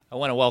I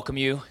want to welcome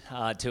you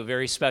to a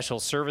very special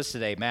service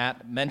today.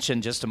 Matt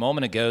mentioned just a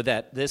moment ago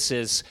that this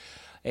is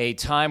a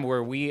time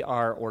where we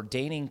are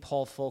ordaining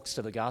Paul Fulks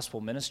to the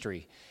gospel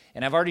ministry.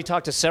 And I've already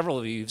talked to several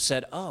of you who've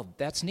said, oh,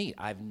 that's neat.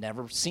 I've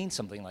never seen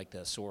something like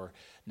this or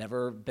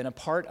never been a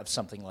part of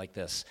something like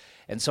this.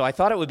 And so I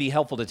thought it would be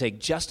helpful to take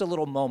just a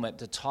little moment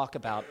to talk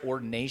about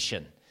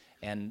ordination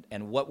and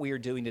what we are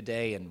doing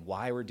today and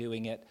why we're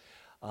doing it.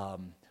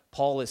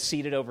 Paul is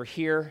seated over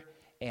here.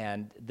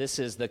 And this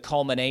is the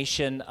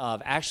culmination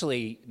of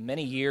actually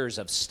many years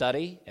of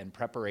study and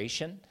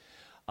preparation,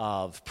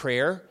 of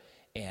prayer,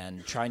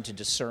 and trying to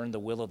discern the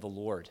will of the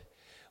Lord.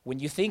 When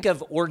you think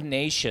of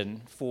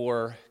ordination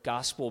for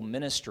gospel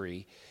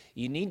ministry,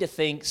 you need to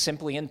think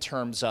simply in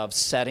terms of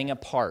setting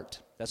apart.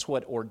 That's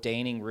what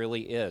ordaining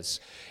really is.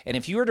 And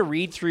if you were to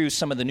read through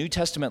some of the New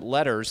Testament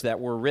letters that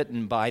were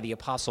written by the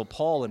Apostle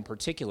Paul in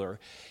particular,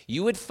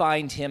 you would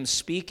find him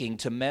speaking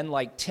to men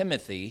like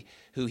Timothy,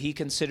 who he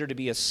considered to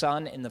be a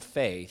son in the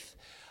faith,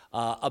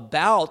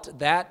 about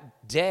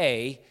that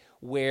day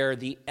where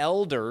the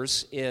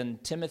elders in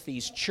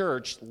Timothy's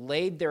church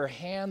laid their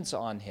hands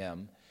on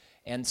him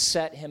and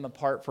set him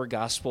apart for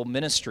gospel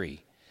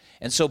ministry.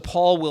 And so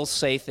Paul will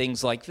say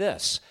things like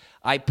this: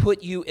 I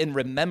put you in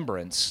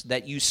remembrance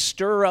that you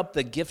stir up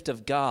the gift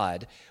of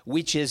God,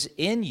 which is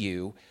in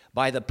you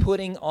by the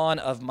putting on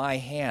of my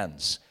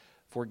hands.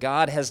 For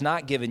God has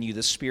not given you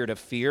the spirit of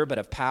fear, but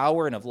of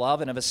power and of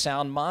love and of a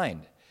sound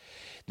mind.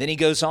 Then he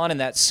goes on in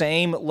that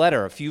same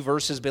letter, a few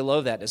verses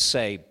below that, to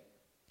say,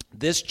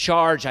 this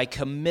charge I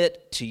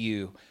commit to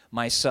you,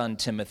 my son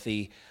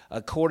Timothy,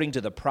 according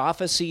to the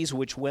prophecies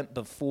which went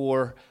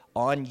before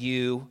on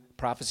you,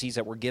 prophecies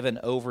that were given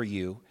over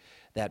you,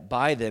 that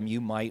by them you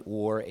might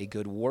war a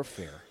good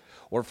warfare.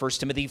 Or 1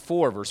 Timothy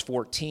 4, verse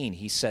 14,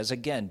 he says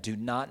again, do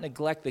not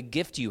neglect the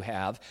gift you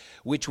have,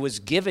 which was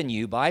given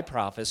you by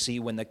prophecy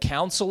when the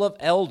council of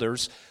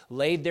elders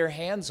laid their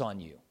hands on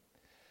you.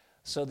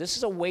 So this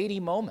is a weighty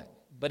moment,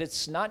 but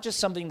it's not just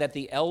something that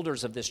the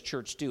elders of this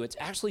church do. It's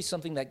actually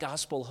something that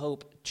Gospel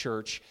Hope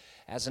Church,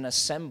 as an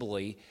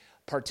assembly,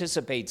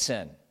 participates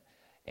in.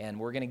 And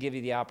we're going to give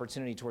you the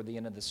opportunity toward the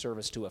end of the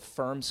service to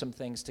affirm some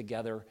things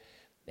together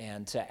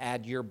and to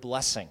add your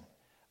blessing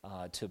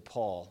to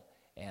Paul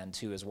and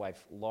to his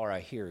wife Laura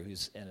here,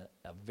 who's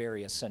a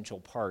very essential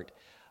part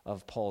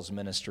of Paul's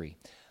ministry.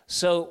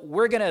 So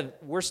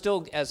we're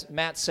still, as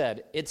Matt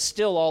said, it's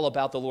still all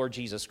about the Lord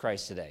Jesus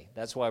Christ today.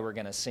 That's why we're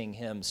going to sing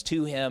hymns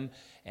to him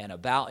and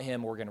about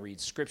him. We're going to read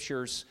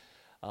scriptures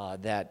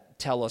that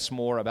tell us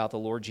more about the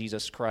Lord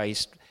Jesus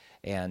Christ,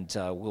 and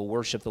we'll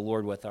worship the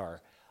Lord with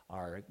our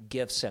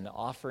gifts and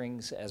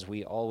offerings, as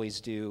we always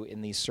do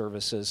in these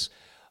services.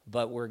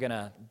 But we're going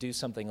to do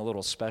something a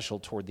little special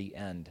toward the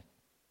end,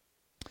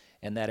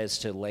 and that is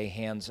to lay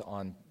hands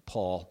on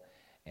Paul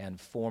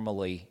and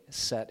formally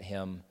set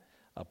him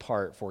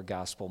apart for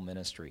gospel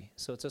ministry.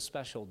 So it's a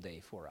special day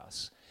for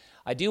us.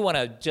 I do want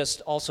to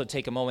just also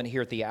take a moment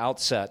here at the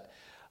outset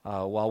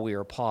while we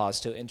are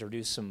paused to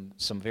introduce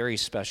some very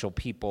special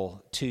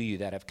people to you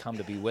that have come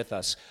to be with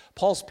us.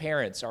 Paul's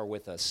parents are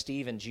with us,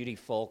 Steve and Judy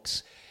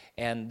Fulks,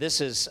 and this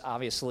is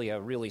obviously a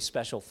really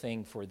special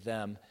thing for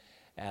them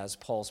as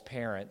Paul's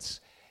parents.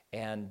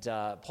 And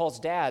Paul's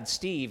dad,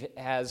 Steve,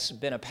 has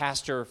been a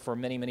pastor for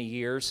many, many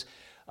years.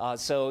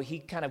 So he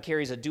kind of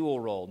carries a dual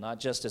role, not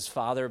just as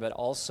father, but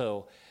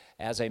also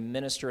as a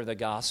minister of the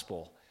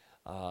gospel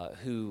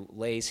who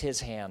lays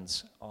his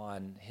hands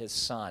on his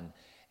son.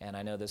 And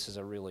I know this is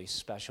a really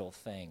special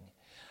thing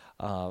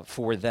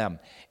for them.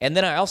 And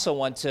then I also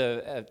want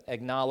to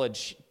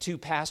acknowledge two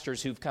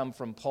pastors who've come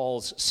from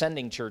Paul's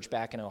sending church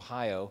back in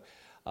Ohio,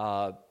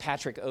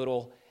 Patrick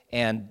Odell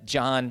and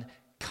John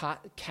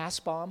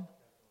Kasbaum.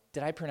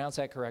 Did I pronounce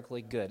that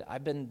correctly? Good.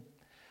 I've been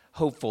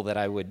hopeful that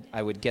I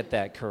would get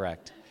that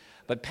correct.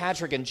 But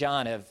Patrick and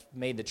John have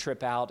made the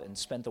trip out and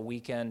spent the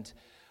weekend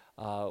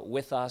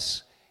with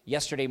us.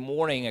 Yesterday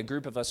morning, a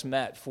group of us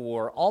met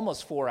for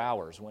almost 4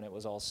 hours when it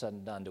was all said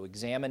and done to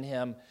examine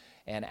him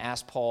and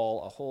ask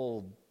Paul a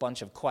whole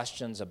bunch of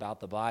questions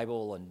about the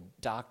Bible and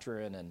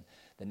doctrine and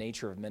the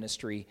nature of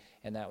ministry,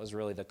 and that was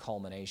really the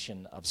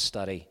culmination of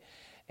study.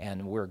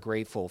 And we're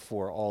grateful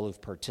for all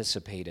who've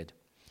participated.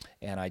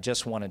 And I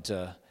just wanted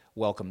to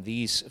welcome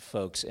these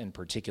folks in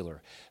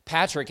particular.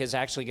 Patrick is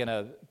actually going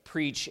to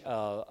preach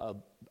a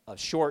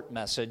short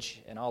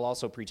message, and I'll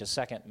also preach a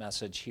second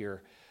message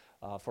here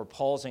for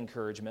Paul's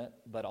encouragement,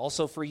 but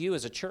also for you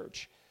as a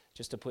church,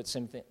 just to put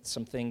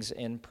some things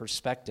in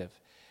perspective.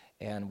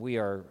 And we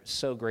are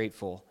so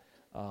grateful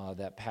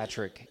that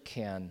Patrick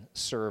can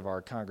serve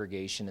our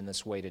congregation in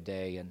this way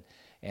today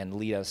and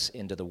lead us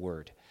into the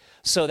Word.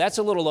 So that's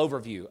a little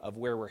overview of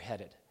where we're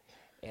headed.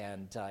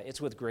 And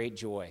it's with great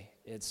joy.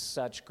 It's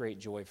such great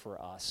joy for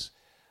us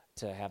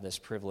to have this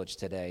privilege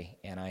today,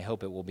 and I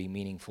hope it will be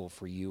meaningful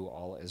for you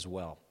all as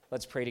well.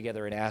 Let's pray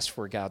together and ask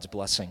for God's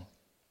blessing.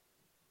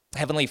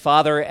 Heavenly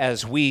Father,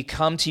 as we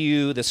come to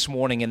you this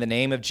morning in the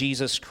name of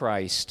Jesus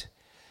Christ,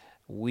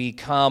 we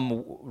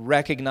come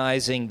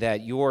recognizing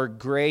that your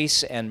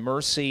grace and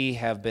mercy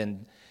have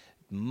been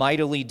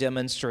mightily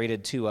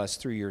demonstrated to us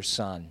through your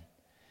Son.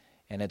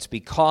 And it's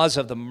because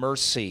of the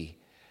mercy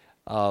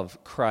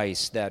of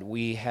Christ that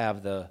we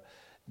have the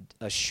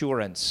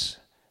assurance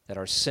that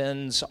our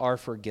sins are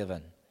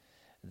forgiven,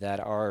 that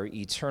our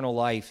eternal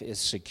life is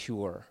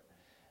secure,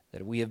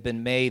 that we have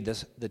been made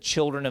the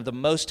children of the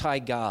Most High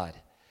God,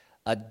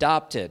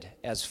 adopted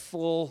as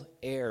full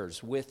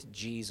heirs with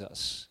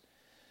Jesus.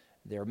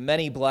 There are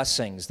many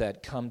blessings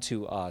that come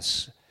to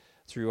us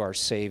through our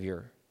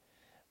Savior.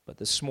 But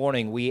this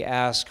morning we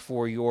ask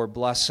for your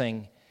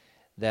blessing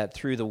that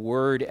through the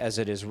Word as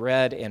it is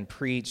read and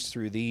preached,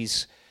 through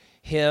these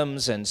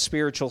hymns and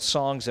spiritual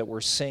songs that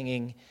we're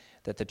singing,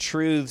 that the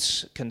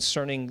truths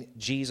concerning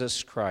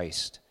Jesus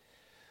Christ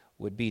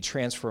would be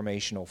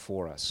transformational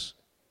for us.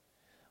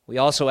 We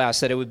also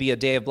ask that it would be a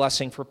day of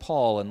blessing for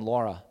Paul and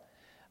Laura,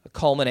 a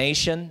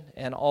culmination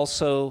and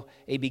also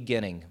a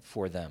beginning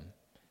for them.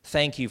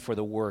 Thank you for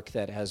the work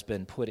that has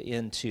been put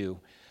into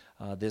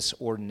this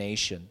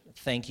ordination.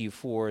 Thank you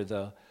for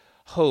the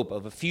hope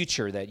of a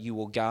future that you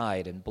will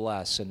guide and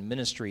bless, and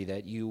ministry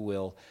that you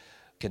will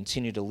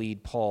continue to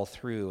lead Paul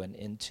through and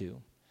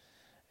into.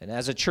 And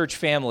as a church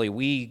family,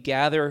 we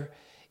gather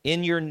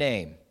in your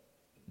name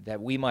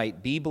that we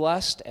might be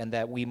blessed and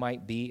that we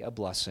might be a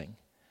blessing.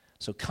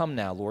 So come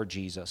now, Lord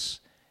Jesus,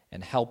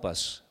 and help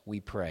us,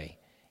 we pray.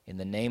 In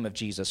the name of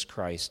Jesus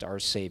Christ, our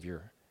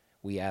Savior,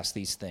 we ask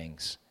these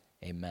things.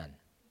 Amen.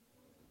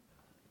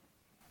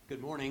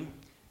 Good morning.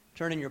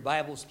 Turn in your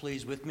Bibles,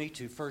 please, with me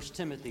to 1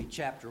 Timothy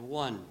chapter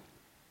 1.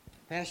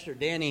 Pastor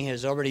Danny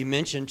has already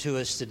mentioned to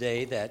us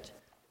today that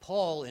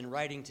Paul, in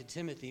writing to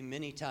Timothy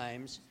many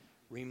times,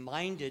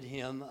 reminded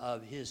him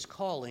of his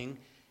calling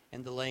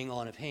and the laying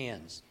on of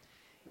hands.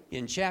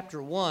 In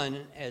chapter 1,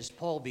 as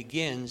Paul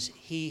begins,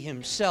 he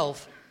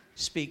himself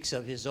speaks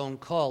of his own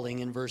calling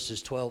in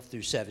verses 12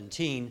 through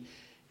 17,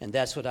 and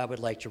that's what I would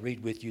like to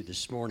read with you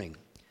this morning.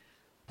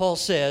 Paul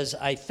says,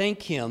 "I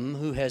thank him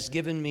who has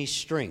given me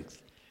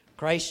strength,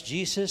 Christ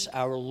Jesus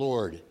our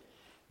Lord,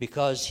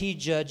 because he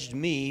judged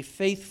me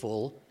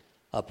faithful,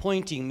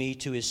 appointing me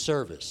to his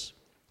service.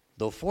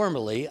 Though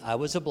formerly I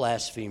was a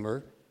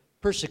blasphemer,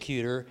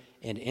 persecutor,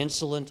 and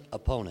insolent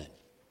opponent.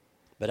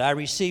 But I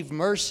received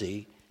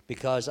mercy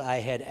because I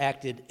had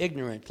acted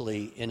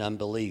ignorantly in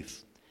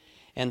unbelief.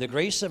 And the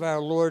grace of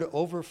our Lord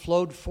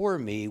overflowed for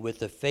me with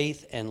the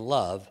faith and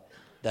love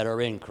that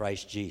are in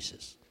Christ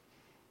Jesus.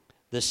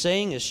 The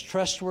saying is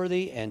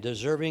trustworthy and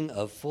deserving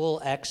of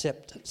full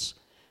acceptance,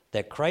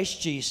 that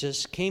Christ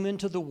Jesus came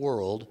into the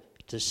world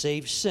to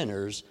save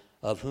sinners,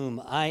 of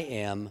whom I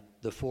am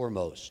the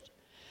foremost.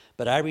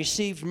 But I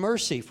received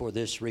mercy for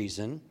this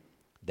reason,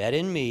 that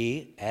in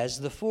me, as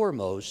the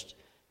foremost,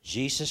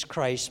 Jesus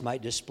Christ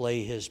might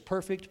display his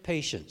perfect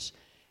patience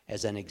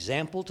as an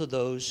example to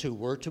those who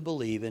were to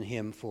believe in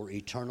him for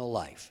eternal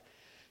life.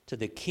 To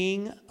the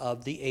King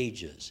of the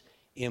ages,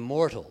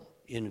 immortal,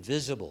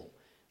 invisible,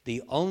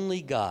 the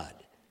only God,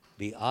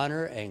 be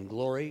honor and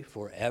glory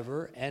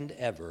forever and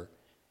ever.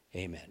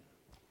 Amen."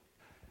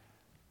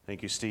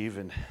 Thank you, Steve,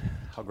 and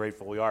how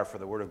grateful we are for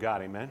the Word of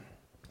God. Amen.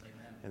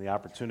 And the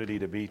opportunity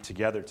to be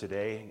together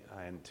today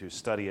and to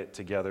study it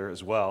together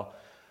as well.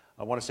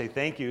 I want to say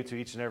thank you to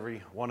each and every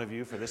one of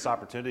you for this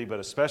opportunity, but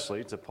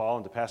especially to Paul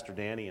and to Pastor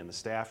Danny and the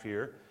staff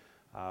here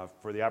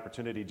for the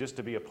opportunity just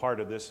to be a part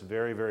of this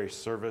very, very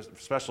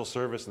special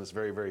service and this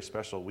very, very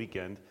special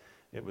weekend.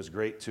 It was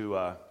great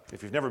to,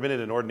 if you've never been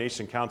in an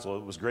ordination council,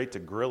 it was great to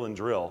grill and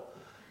drill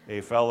a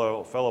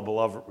fellow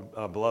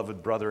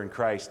beloved brother in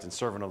Christ and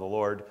servant of the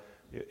Lord.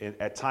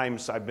 At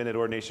times, I've been at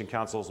ordination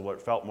councils where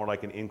it felt more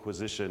like an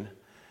inquisition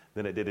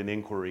than it did an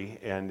inquiry,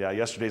 and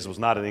yesterday's was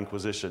not an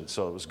inquisition,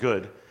 so it was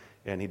good,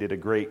 and he did a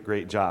great,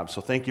 great job.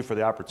 So thank you for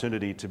the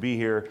opportunity to be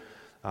here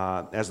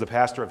as the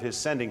pastor of his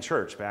sending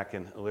church back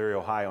in Elyria,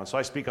 Ohio. And so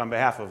I speak on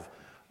behalf of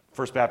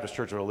First Baptist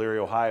Church of Elyria,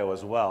 Ohio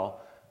as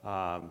well,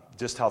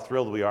 just how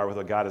thrilled we are with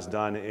what God has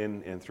done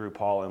in and through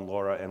Paul and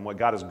Laura, and what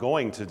God is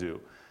going to do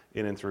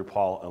in and through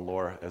Paul and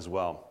Laura as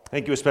well.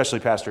 Thank you especially,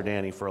 Pastor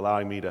Danny, for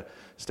allowing me to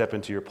step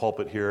into your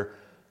pulpit here.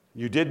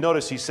 You did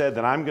notice he said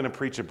that I'm going to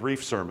preach a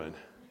brief sermon.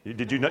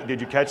 Did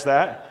you catch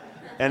that?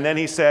 And then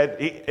he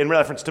said, in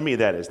reference to me,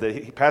 that is,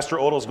 that Pastor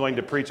Odell's going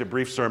to preach a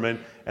brief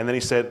sermon, and then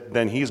he said,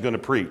 then he's going to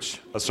preach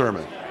a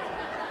sermon.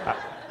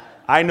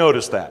 I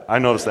noticed that,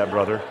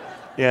 brother.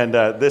 And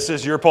this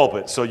is your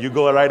pulpit, so you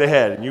go right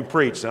ahead and you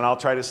preach, and I'll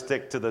try to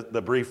stick to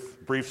the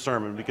brief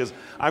sermon, because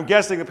I'm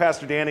guessing that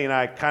Pastor Danny and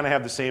I kind of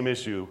have the same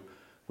issue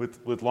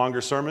with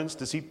longer sermons.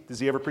 Does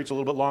he ever preach a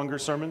little bit longer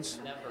sermons?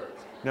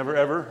 Never,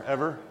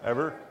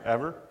 ever?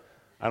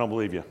 I don't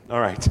believe you.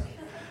 All right.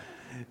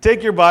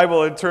 Take your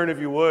Bible and turn, if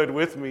you would,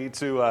 with me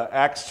to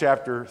Acts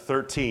chapter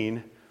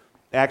 13.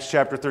 Acts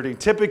chapter 13.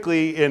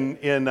 Typically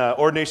in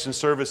ordination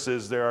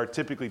services, there are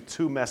typically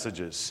two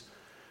messages.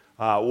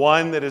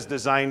 One that is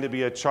designed to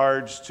be a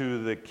charge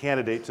to the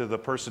candidate, to the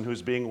person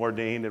who's being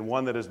ordained, and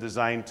one that is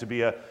designed to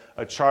be a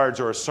charge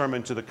or a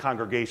sermon to the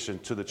congregation,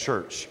 to the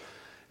church.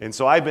 And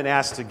so I've been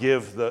asked to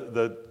give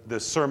the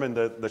sermon,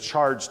 the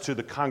charge to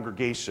the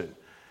congregation.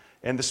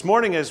 And this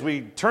morning, as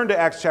we turn to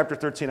Acts chapter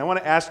 13, I want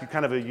to ask you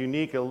kind of a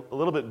unique, a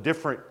little bit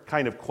different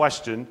kind of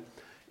question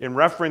in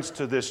reference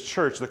to this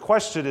church. The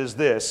question is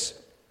this: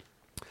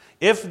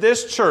 if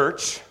this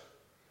church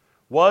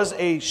was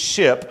a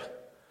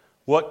ship,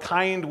 what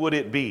kind would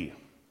it be?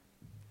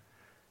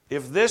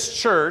 If this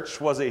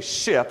church was a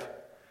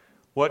ship,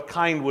 what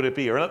kind would it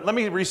be? Or let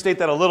me restate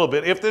that a little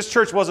bit. If this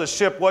church was a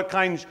ship, what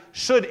kind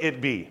should it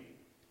be?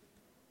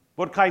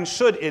 What kind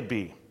should it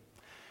be?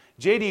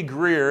 J.D.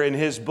 Greear, in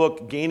his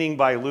book Gaining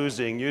by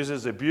Losing,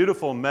 uses a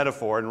beautiful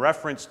metaphor in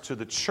reference to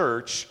the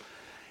church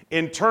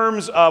in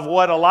terms of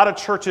what a lot of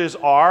churches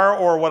are,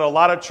 or what a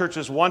lot of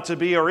churches want to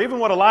be, or even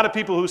what a lot of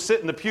people who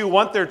sit in the pew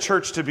want their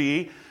church to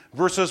be,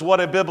 versus what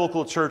a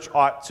biblical church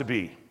ought to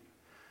be.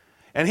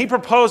 And he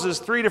proposes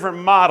 3 different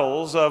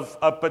models of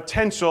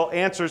potential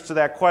answers to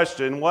that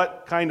question.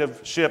 What kind of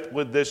ship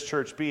would this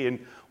church be,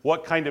 and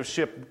what kind of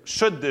ship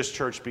should this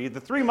church be? The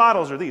 3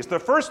 models are these. The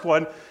first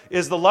one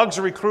is the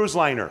luxury cruise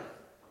liner.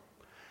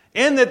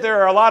 In that there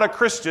are a lot of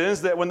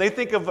Christians that when they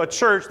think of a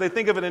church, they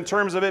think of it in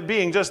terms of it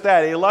being just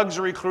that, a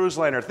luxury cruise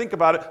liner. Think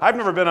about it. I've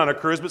never been on a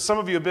cruise, but some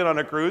of you have been on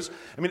a cruise.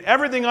 I mean,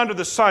 everything under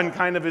the sun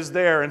kind of is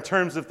there in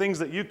terms of things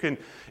that you can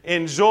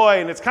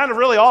enjoy, and it's kind of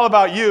really all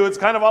about you. It's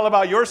kind of all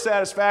about your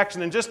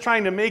satisfaction and just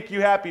trying to make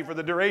you happy for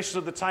the duration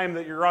of the time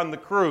that you're on the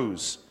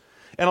cruise.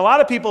 And a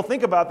lot of people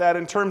think about that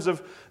in terms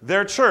of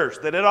their church,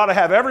 that it ought to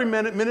have every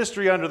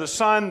ministry under the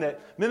sun that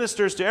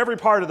ministers to every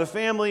part of the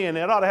family, and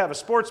it ought to have a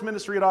sports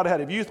ministry, it ought to have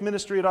a youth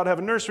ministry, it ought to have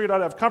a nursery, it ought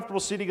to have comfortable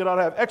seating, it ought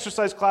to have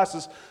exercise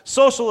classes,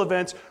 social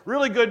events,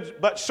 really good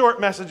but short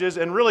messages,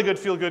 and really good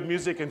feel-good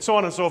music, and so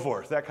on and so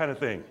forth, that kind of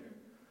thing.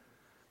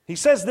 He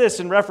says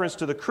this in reference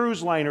to the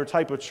cruise liner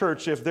type of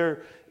church,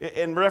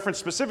 in reference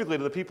specifically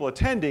to the people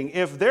attending,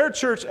 if their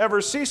church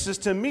ever ceases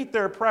to meet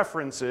their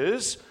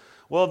preferences,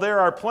 well, there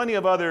are plenty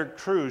of other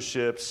cruise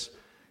ships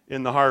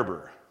in the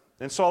harbor.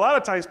 And so a lot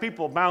of times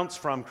people bounce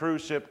from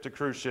cruise ship to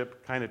cruise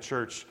ship kind of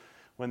church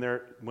when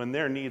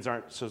their needs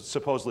aren't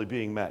supposedly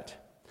being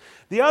met.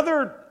 The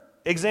other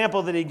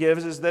example that he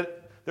gives is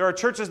that there are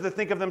churches that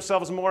think of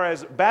themselves more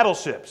as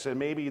battleships, and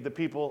maybe the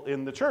people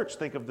in the church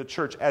think of the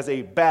church as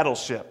a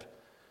battleship.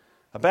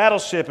 A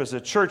battleship is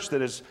a church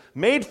that is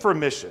made for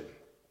mission.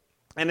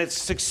 And its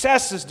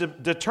success is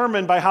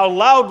determined by how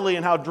loudly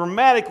and how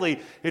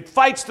dramatically it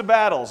fights the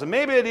battles. And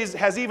maybe it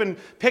has even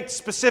picked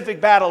specific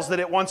battles that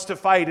it wants to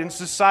fight in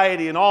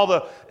society and all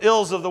the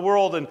ills of the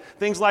world and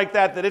things like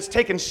that, that it's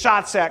taken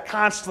shots at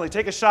constantly.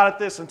 Take a shot at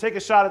this and take a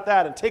shot at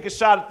that and take a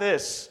shot at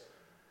this.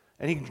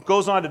 And he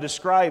goes on to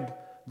describe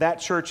that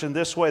church in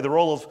this way. The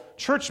role of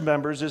church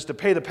members is to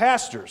pay the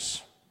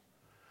pastors,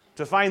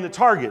 to find the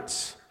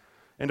targets,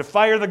 and to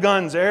fire the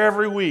guns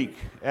every week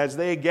as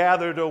they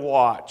gather to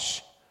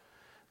watch.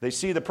 They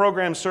see the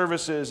program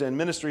services and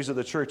ministries of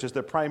the church as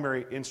their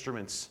primary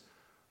instruments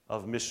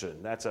of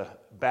mission. That's a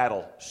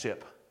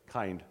battleship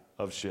kind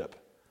of ship.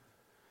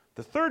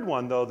 The third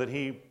one, though, that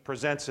he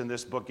presents in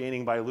this book,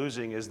 Gaining by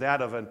Losing, is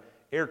that of an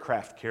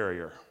aircraft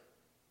carrier.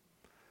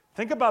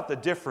 Think about the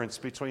difference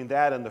between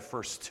that and the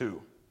first 2.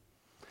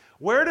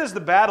 Where does the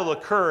battle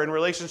occur in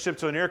relationship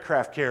to an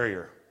aircraft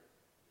carrier?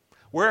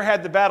 Where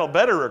had the battle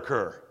better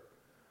occur?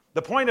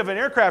 The point of an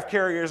aircraft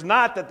carrier is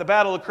not that the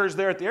battle occurs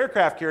there at the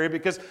aircraft carrier,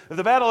 because if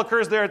the battle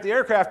occurs there at the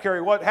aircraft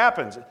carrier, what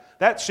happens?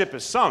 That ship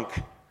is sunk.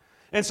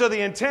 And so the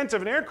intent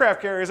of an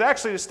aircraft carrier is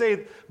actually to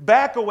stay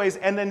back a ways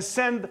and then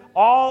send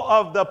all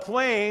of the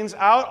planes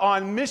out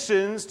on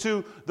missions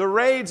to the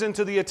raids and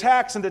to the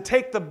attacks and to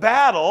take the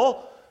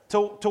battle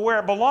to where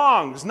it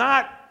belongs.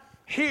 Not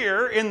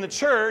here in the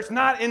church,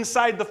 not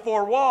inside the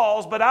 4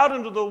 walls, but out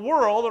into the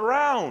world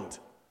around.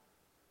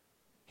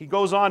 He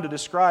goes on to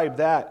describe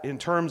that in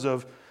terms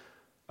of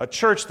a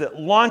church that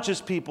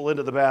launches people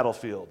into the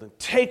battlefield and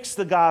takes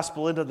the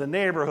gospel into the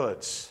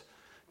neighborhoods,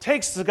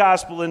 takes the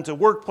gospel into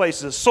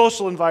workplaces,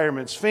 social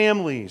environments,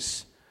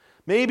 families,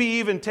 maybe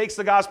even takes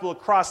the gospel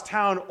across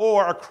town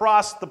or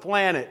across the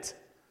planet.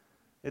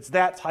 It's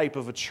that type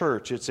of a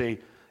church. It's an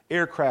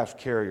aircraft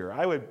carrier.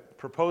 I would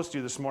propose to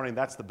you this morning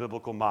that's the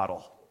biblical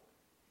model.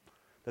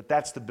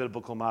 That's the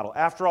biblical model.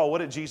 After all, what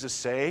did Jesus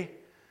say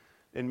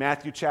in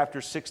Matthew chapter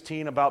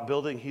 16 about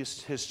building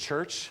his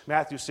church?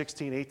 Matthew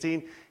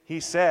 16:18. He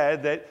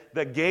said that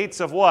the gates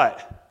of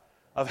what?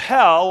 Of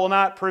hell will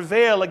not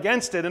prevail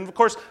against it. And of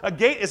course, a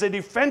gate is a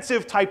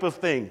defensive type of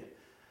thing.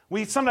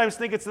 We sometimes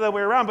think it's the other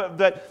way around, but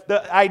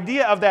the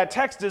idea of that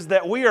text is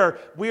that we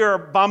are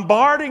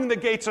bombarding the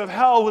gates of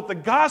hell with the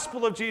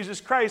gospel of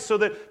Jesus Christ so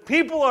that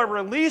people are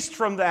released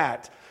from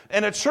that.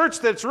 And a church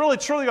that's really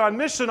truly on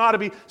mission ought to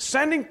be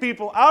sending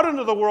people out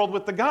into the world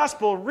with the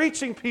gospel,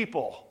 reaching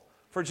people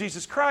for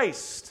Jesus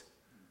Christ.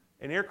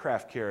 An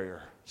aircraft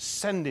carrier,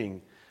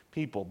 sending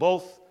people,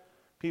 both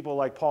people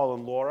like Paul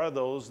and Laura,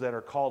 those that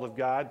are called of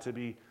God to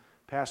be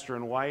pastor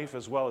and wife,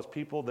 as well as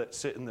people that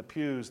sit in the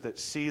pews that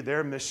see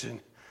their mission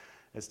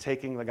as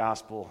taking the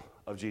gospel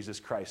of Jesus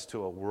Christ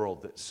to a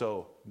world that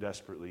so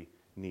desperately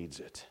needs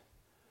it.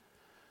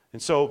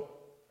 And so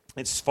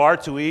it's far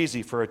too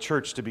easy for a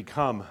church to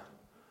become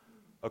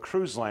a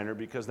cruise liner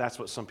because that's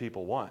what some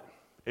people want.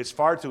 It's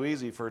far too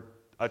easy for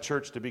a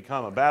church to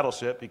become a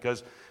battleship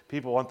because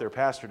people want their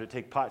pastor to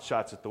take pot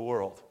shots at the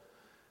world.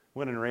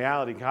 When in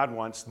reality, God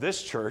wants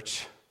this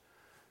church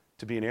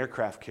to be an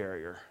aircraft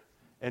carrier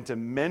and to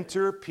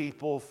mentor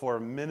people for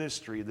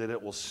ministry that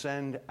it will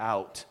send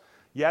out.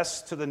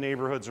 Yes, to the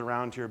neighborhoods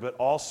around here, but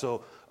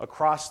also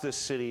across this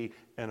city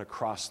and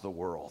across the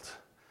world.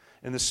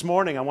 And this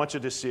morning, I want you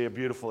to see a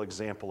beautiful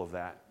example of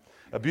that.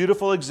 A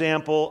beautiful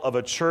example of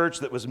a church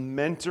that was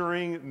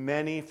mentoring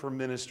many for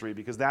ministry,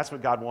 because that's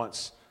what God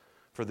wants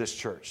for this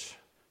church,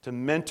 to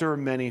mentor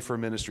many for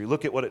ministry.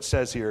 Look at what it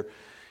says here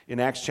in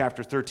Acts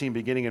chapter 13,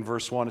 beginning in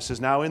verse 1. It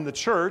says, now in the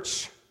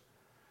church,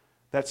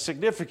 that's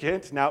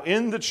significant, now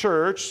in the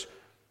church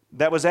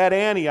that was at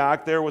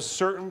Antioch, there was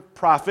certain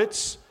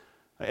prophets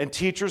and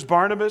teachers,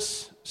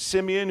 Barnabas,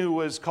 Simeon, who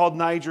was called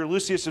Niger,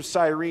 Lucius of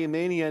Cyrene,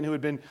 Manaen, who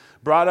had been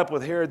brought up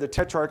with Herod the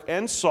Tetrarch,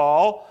 and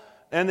Saul,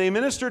 and they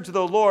ministered to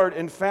the Lord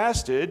and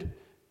fasted,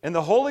 and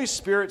the Holy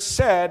Spirit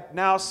said,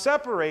 now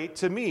separate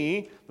to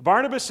me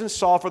Barnabas and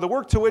Saul for the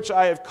work to which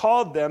I have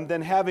called them.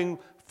 Then having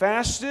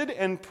fasted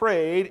and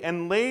prayed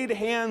and laid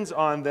hands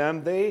on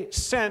them, they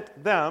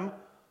sent them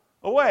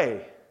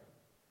away.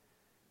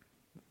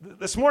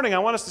 This morning, I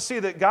want us to see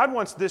that God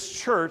wants this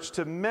church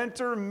to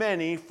mentor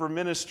many for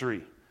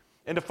ministry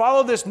and to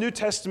follow this New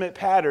Testament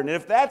pattern. And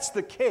if that's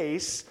the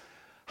case,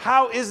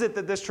 how is it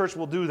that this church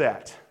will do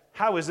that?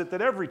 How is it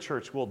that every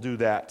church will do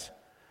that?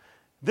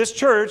 This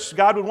church,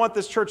 God would want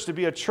this church to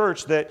be a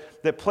church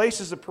that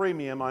places a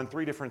premium on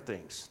three different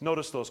things.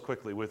 Notice those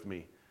quickly with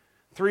me.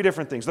 Three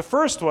different things. The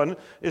first one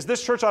is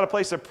this church ought to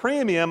place a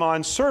premium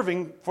on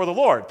serving for the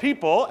Lord.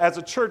 People, as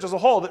a church as a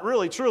whole, that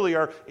really, truly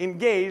are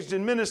engaged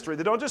in ministry.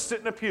 They don't just sit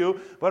in a pew,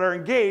 but are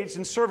engaged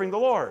in serving the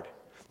Lord.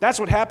 That's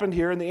what happened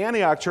here in the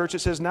Antioch church. It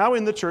says, now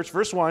in the church,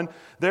 verse 1,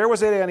 there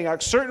was at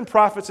Antioch certain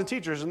prophets and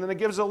teachers. And then it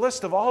gives a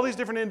list of all these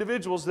different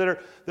individuals that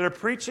are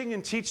preaching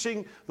and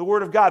teaching the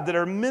Word of God, that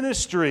are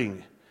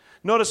ministering.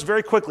 Notice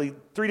very quickly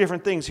three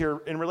different things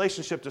here in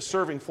relationship to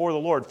serving for the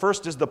Lord.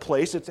 First is the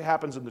place. It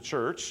happens in the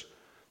church.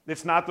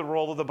 It's not the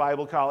role of the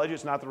Bible college.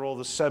 It's not the role of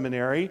the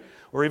seminary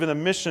or even the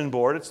mission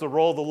board. It's the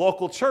role of the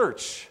local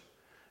church.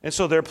 And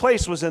so their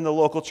place was in the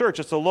local church.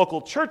 It's the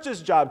local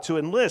church's job to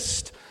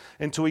enlist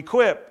and to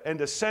equip and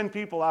to send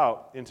people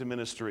out into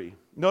ministry.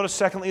 Notice,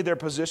 secondly, their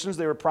positions.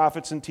 They were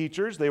prophets and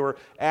teachers. They were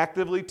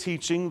actively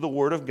teaching the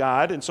Word of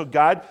God. And so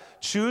God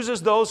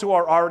chooses those who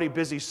are already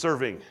busy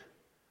serving.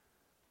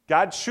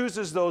 God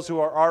chooses those who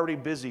are already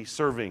busy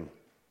serving.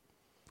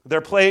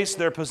 Their place,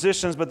 their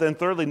positions, but then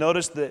thirdly,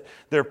 notice that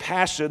their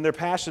passion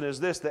is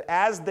this, that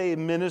as they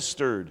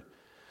ministered,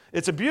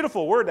 it's a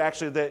beautiful word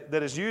actually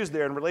that is used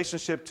there in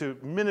relationship to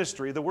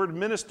ministry. The word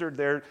ministered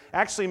there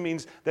actually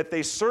means that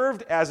they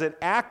served as an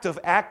act of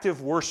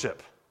active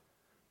worship.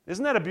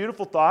 Isn't that a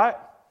beautiful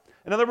thought?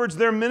 In other words,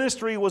 their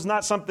ministry was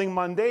not something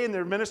mundane.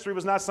 Their ministry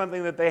was not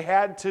something that they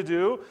had to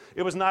do.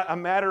 It was not a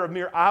matter of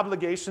mere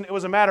obligation. It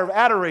was a matter of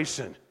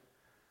adoration.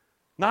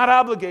 Not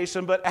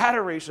obligation, but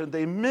adoration.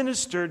 They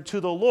ministered to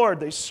the Lord.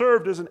 They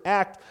served as an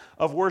act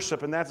of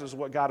worship, and that is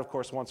what God, of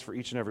course, wants for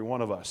each and every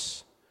one of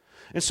us.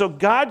 And so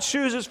God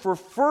chooses for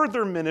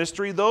further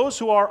ministry those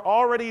who are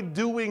already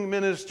doing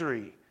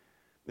ministry,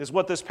 is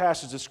what this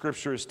passage of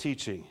Scripture is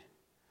teaching.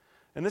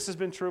 And this has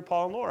been true of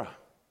Paul and Laura,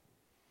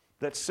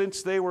 that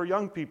since they were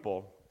young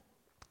people,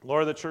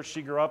 Laura, the church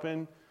she grew up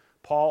in,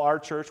 Paul, our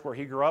church where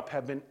he grew up,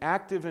 have been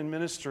active in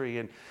ministry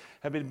and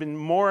have been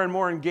more and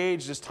more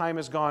engaged as time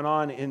has gone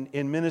on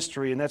in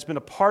ministry, and that's been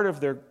a part of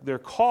their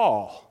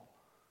call,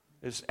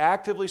 is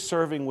actively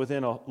serving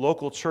within a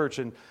local church.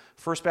 And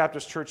First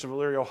Baptist Church of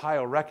Elyria,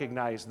 Ohio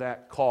recognized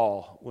that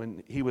call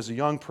when he was a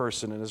young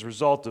person, and as a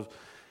result of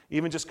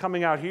even just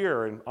coming out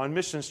here and on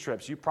missions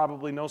trips, you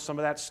probably know some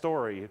of that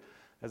story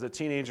as a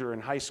teenager in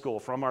high school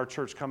from our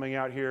church coming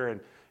out here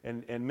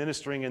and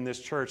ministering in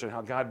this church, and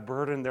how God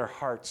burdened their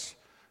hearts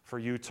for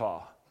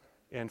Utah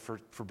and for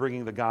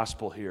bringing the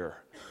gospel here.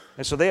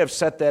 And so they have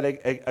set that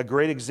a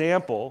great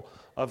example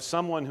of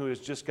someone who has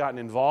just gotten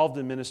involved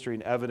in ministry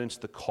and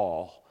evidenced the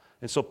call.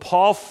 And so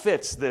Paul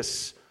fits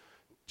this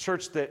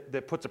church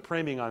that puts a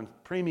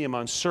premium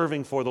on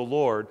serving for the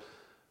Lord.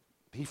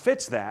 He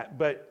fits that,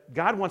 but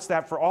God wants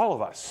that for all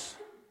of us.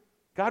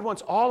 God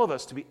wants all of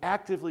us to be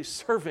actively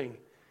serving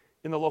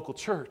in the local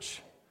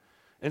church.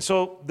 And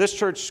so this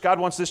church, God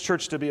wants this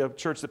church to be a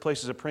church that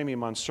places a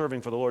premium on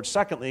serving for the Lord.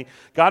 Secondly,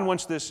 God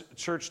wants this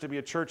church to be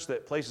a church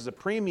that places a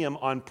premium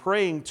on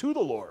praying to the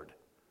Lord.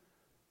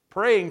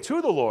 Praying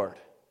to the Lord.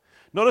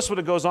 Notice what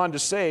it goes on to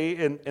say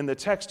in the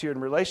text here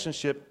in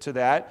relationship to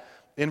that.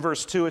 In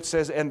verse 2 it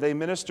says, and they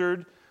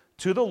ministered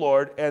to the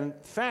Lord and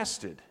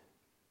fasted.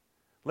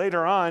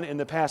 Later on in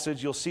the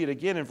passage, you'll see it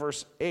again in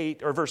verse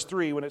 8 or verse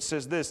 3 when it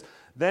says this,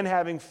 then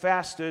having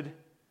fasted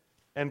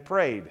and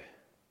prayed.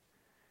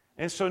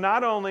 And so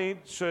not only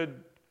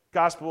should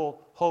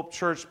Gospel Hope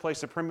Church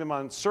place a premium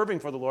on serving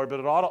for the Lord, but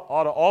it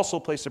ought to also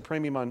place a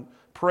premium on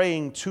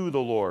praying to the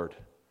Lord.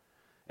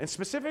 And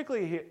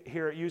specifically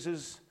here it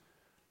uses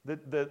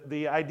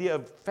the idea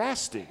of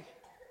fasting.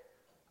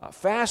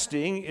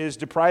 Fasting is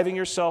depriving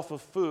yourself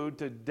of food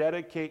to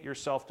dedicate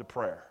yourself to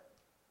prayer.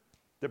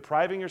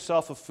 Depriving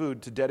yourself of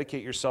food to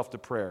dedicate yourself to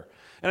prayer.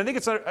 And I think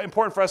it's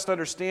important for us to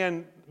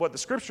understand what the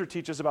Scripture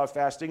teaches about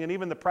fasting and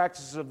even the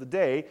practices of the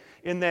day,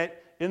 in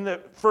that in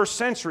the first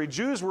century,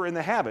 Jews were in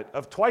the habit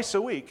of twice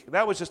a week.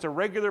 That was just a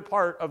regular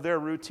part of their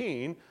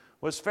routine,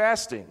 was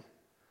fasting.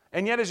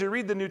 And yet as you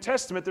read the New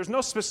Testament, there's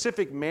no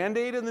specific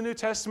mandate in the New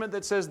Testament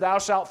that says thou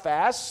shalt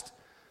fast.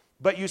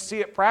 But you see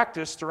it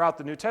practiced throughout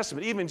the New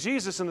Testament. Even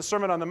Jesus in the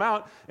Sermon on the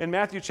Mount in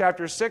Matthew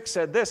chapter 6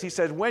 said this. He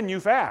said, when you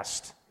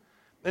fast.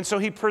 And so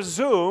he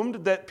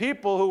presumed that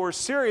people who were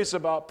serious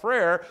about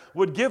prayer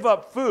would give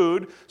up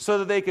food so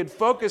that they could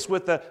focus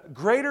with a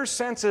greater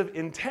sense of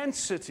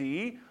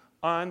intensity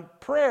on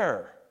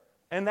prayer.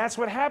 And that's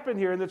what happened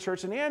here in the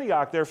church in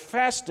Antioch. They're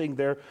fasting,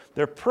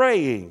 they're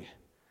praying.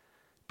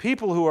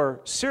 People who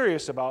are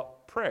serious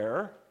about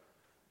prayer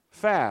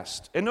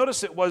fast. And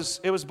notice it was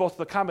both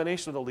the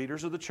combination of the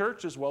leaders of the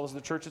church as well as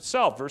the church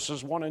itself.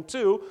 Verses 1 and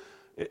 2,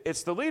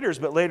 it's the leaders.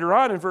 But later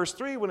on in verse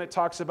 3, when it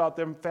talks about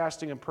them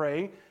fasting and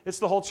praying, it's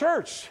the whole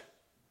church.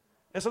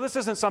 And so this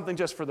isn't something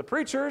just for the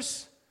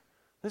preachers.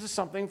 This is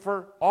something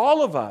for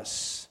all of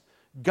us.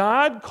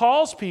 God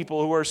calls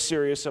people who are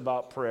serious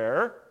about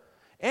prayer,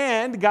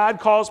 and God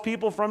calls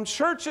people from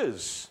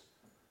churches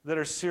that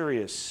are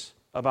serious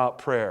about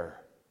prayer.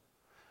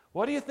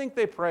 What do you think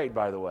they prayed,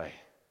 by the way?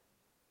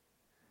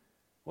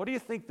 What do you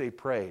think they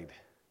prayed?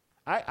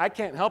 I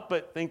can't help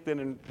but think that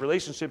in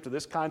relationship to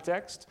this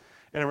context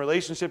and in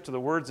relationship to the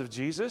words of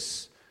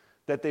Jesus,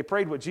 that they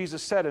prayed what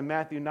Jesus said in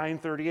Matthew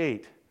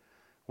 9:38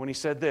 when he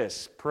said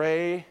this,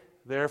 pray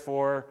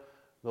therefore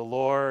the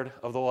Lord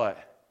of the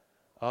what?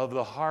 Of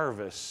the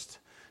harvest,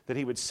 that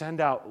he would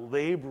send out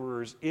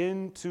laborers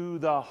into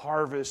the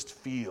harvest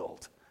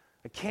field.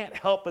 I can't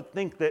help but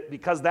think that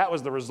because that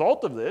was the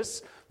result of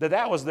this,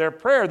 that was their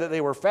prayer, that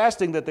they were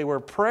fasting, that they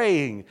were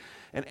praying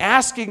and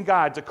asking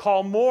God to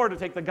call more to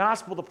take the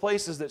gospel to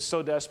places that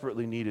so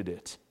desperately needed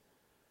it.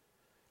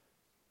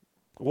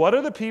 What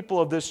are the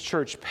people of this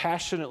church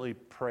passionately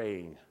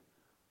praying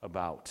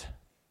about?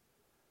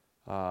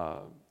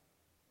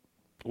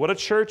 What a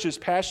church is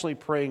passionately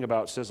praying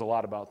about says a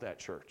lot about that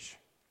church.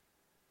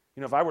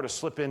 You know, if I were to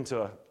slip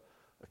into a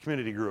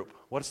community group,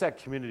 what's that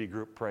community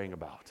group praying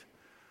about?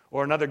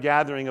 Or another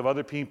gathering of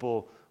other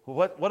people,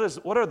 what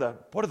are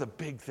the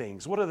big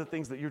things? What are the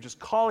things that you're just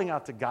calling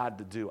out to God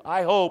to do?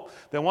 I hope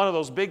that one of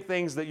those big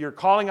things that you're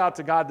calling out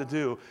to God to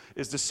do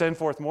is to send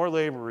forth more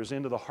laborers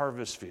into the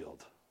harvest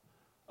field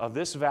of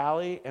this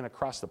valley and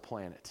across the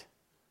planet.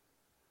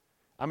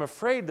 I'm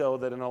afraid, though,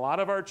 that in a lot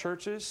of our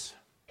churches,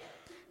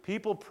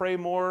 people pray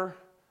more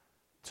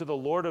to the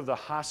Lord of the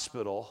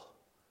hospital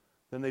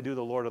than they do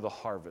the Lord of the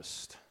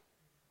harvest.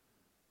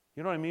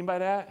 You know what I mean by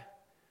that?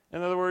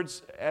 In other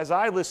words, as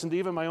I listen to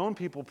even my own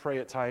people pray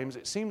at times,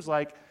 it seems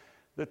like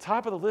the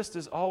top of the list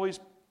is always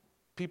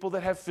people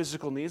that have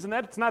physical needs. And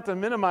that's not to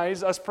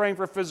minimize us praying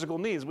for physical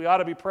needs. We ought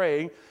to be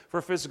praying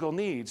for physical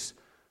needs.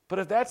 But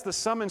if that's the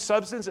sum and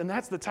substance and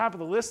that's the top of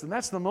the list and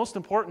that's the most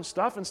important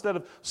stuff instead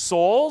of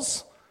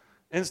souls,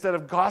 instead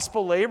of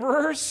gospel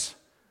laborers,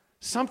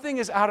 something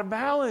is out of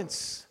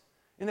balance.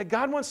 And that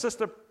God wants us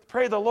to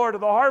pray the Lord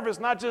of the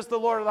harvest, not just the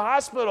Lord of the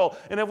hospital.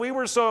 And if we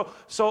were so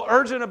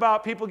urgent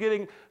about people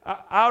getting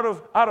out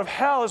of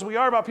hell as we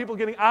are about people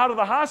getting out of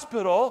the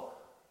hospital,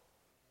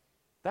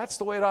 that's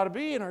the way it ought to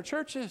be in our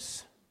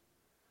churches.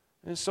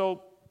 And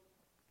so,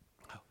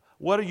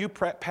 what are you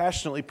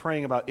passionately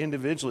praying about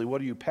individually?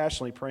 What are you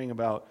passionately praying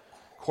about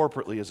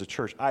corporately as a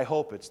church? I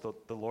hope it's the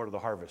Lord of the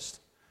harvest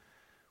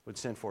would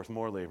send forth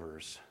more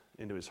laborers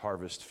into his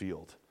harvest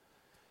field.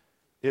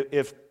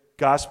 If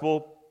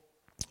Gospel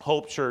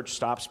Hope Church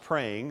stops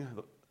praying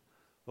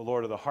the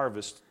Lord of the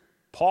harvest,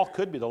 Paul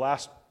could be the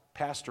last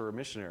pastor or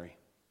missionary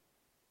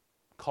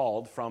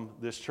called from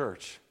this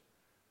church.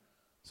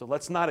 So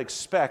let's not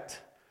expect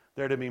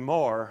there to be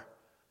more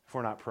if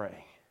we're not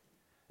praying.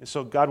 And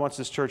so God wants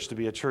this church to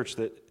be a church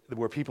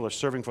where people are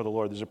serving for the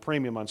Lord. There's a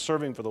premium on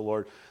serving for the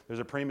Lord. There's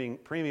a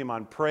premium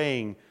on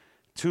praying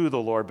to the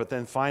Lord. But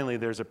then finally,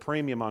 there's a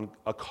premium on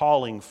a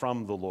calling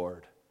from the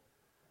Lord.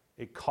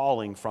 A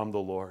calling from the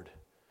Lord.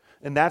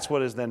 And that's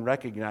what is then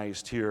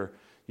recognized here.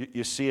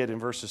 You see it in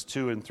verses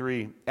 2 and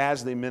 3.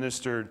 As they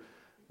ministered,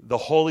 the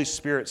Holy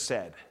Spirit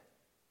said,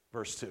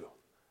 verse 2,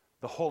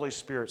 the Holy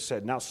Spirit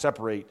said, now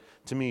separate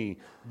to me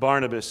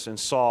Barnabas and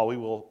Saul. We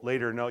will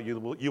later know, you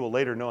will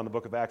later know in the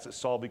book of Acts that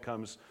Saul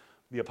becomes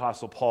the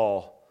Apostle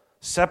Paul.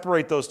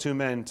 Separate those two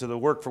men to the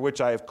work for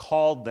which I have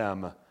called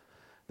them.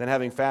 Then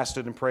having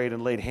fasted and prayed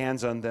and laid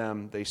hands on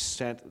them, they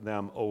sent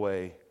them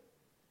away.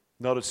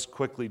 Notice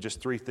quickly just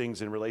three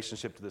things in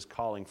relationship to this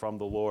calling from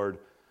the Lord.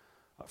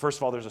 First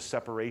of all, there's a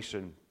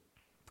separation.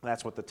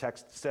 That's what the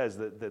text says,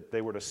 that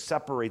they were to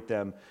separate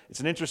them.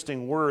 It's an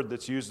interesting word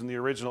that's used in the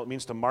original. It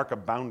means to mark a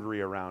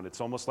boundary around. It's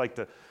almost like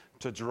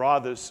to draw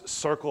this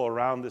circle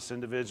around this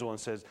individual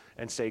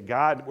and say,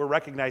 God, we're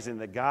recognizing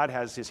that God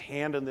has his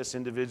hand on this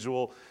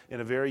individual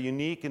in a very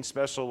unique and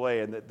special way,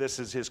 and that this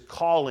is his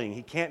calling.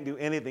 He can't do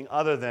anything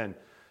other than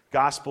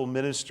gospel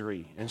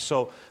ministry. And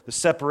so the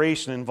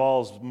separation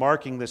involves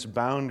marking this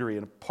boundary.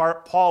 And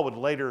Paul would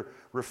later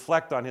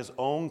reflect on his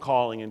own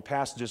calling in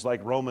passages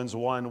like Romans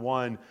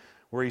 1:1,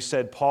 where he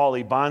said, Paul,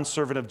 a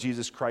bondservant of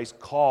Jesus Christ,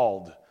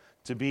 called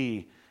to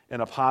be an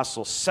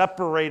apostle,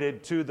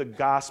 separated to the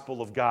gospel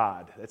of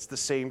God. That's the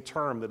same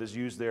term that is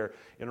used there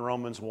in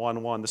Romans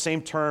 1:1. The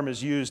same term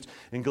is used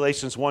in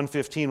Galatians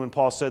 1:15 when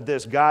Paul said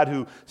this, God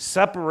who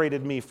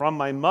separated me from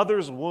my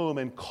mother's womb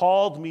and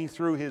called me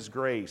through his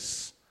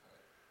grace.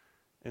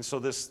 And so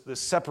this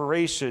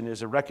separation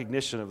is a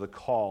recognition of the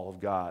call of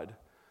God.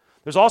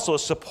 There's also a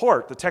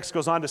support. The text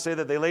goes on to say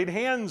that they laid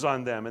hands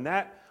on them, and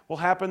that will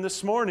happen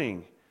this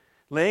morning.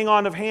 Laying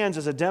on of hands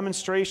is a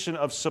demonstration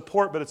of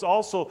support, but it's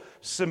also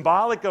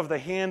symbolic of the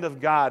hand of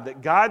God,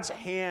 that God's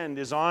hand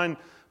is on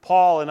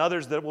Paul and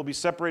others that will be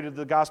separated to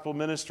the gospel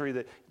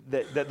ministry,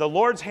 that the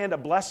Lord's hand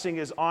of blessing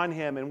is on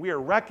him, and we are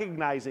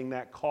recognizing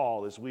that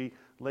call as we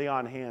lay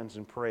on hands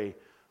and pray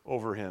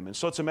over him. And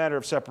so it's a matter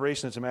of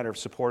separation, it's a matter of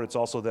support, it's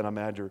also then a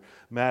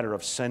matter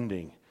of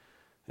sending.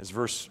 As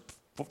verse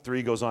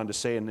 3 goes on to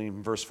say, and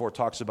even verse 4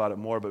 talks about it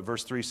more, but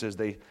verse 3 says,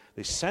 they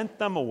sent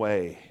them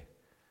away.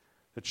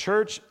 The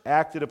church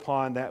acted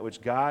upon that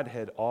which God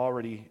had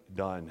already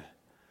done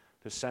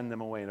to send them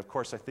away. And of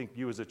course, I think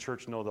you as a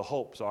church know the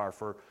hopes are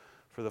for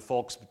the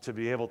folks to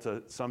be able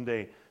to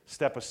someday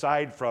step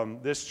aside from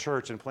this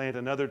church and plant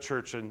another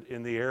church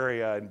in the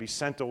area and be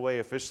sent away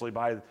officially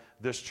by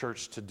this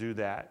church to do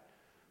that.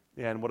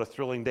 And what a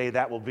thrilling day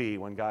that will be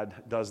when God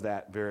does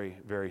that very,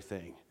 very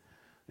thing.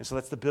 And so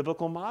that's the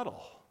biblical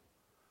model.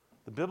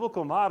 The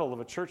biblical model of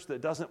a church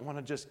that doesn't want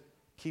to just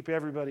keep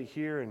everybody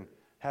here and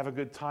have a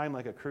good time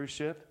like a cruise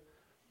ship.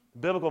 The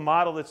biblical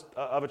model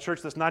of a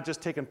church that's not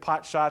just taking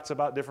pot shots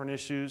about different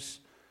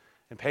issues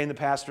and paying the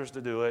pastors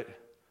to do it.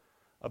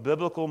 A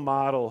biblical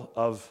model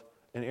of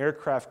an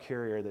aircraft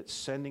carrier that's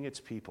sending its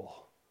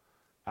people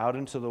out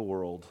into the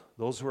world.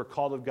 Those who are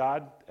called of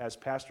God as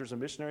pastors and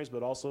missionaries,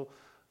 but also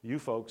you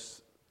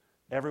folks,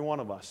 every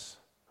one of us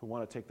who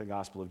want to take the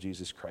gospel of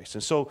Jesus Christ.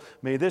 And so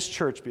may this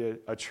church be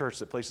a church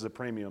that places a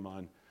premium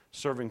on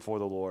serving for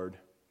the Lord,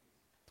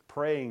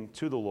 praying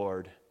to the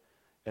Lord,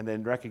 and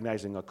then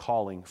recognizing a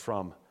calling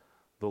from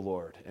the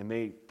Lord. And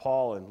may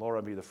Paul and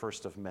Laura be the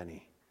first of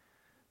many,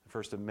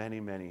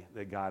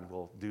 that God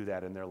will do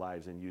that in their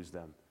lives and use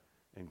them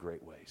in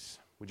great ways.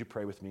 Would you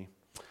pray with me?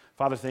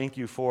 Father, thank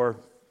you for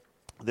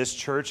this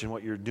church and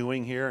what you're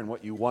doing here and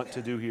what you want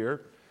to do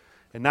here.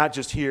 And not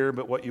just here,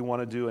 but what you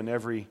want to do in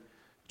every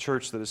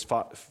church that is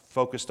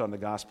focused on the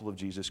gospel of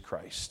Jesus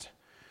Christ.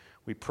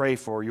 We pray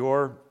for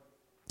your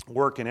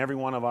work in every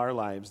one of our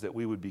lives, that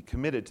we would be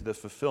committed to the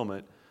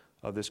fulfillment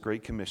of this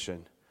great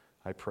commission.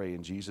 I pray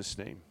in Jesus'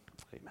 name.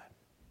 Amen.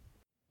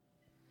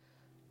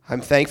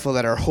 I'm thankful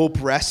that our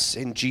hope rests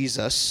in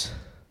Jesus.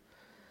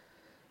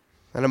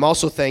 And I'm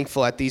also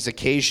thankful at these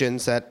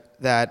occasions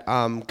that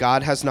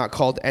God has not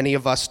called any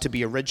of us to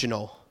be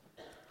original.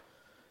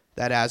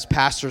 That as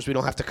pastors, we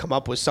don't have to come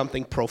up with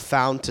something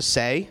profound to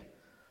say.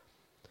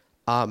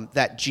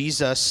 That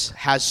Jesus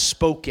has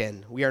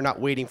spoken. We are not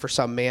waiting for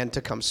some man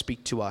to come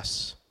speak to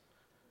us.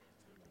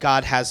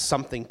 God has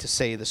something to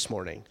say this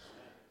morning.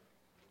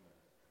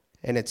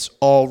 And it's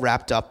all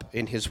wrapped up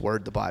in his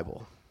word, the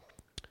Bible.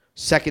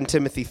 2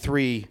 Timothy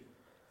 3,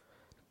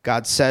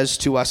 God says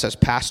to us as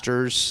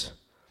pastors,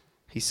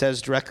 he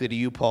says directly to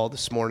you, Paul,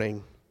 this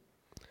morning,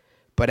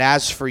 but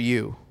as for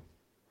you,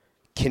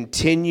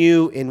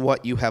 continue in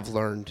what you have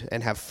learned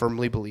and have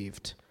firmly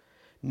believed,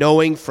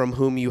 knowing from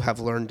whom you have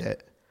learned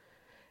it,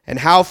 and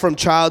how from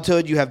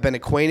childhood you have been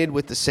acquainted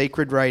with the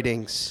sacred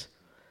writings,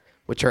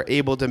 which are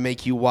able to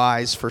make you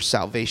wise for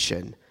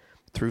salvation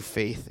through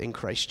faith in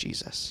Christ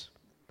Jesus.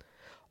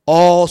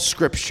 All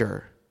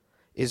Scripture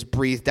is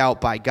breathed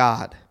out by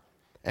God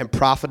and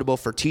profitable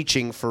for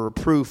teaching, for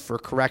reproof, for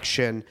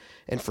correction,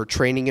 and for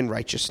training in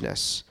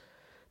righteousness,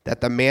 that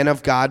the man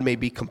of God may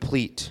be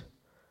complete,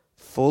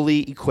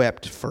 fully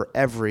equipped for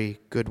every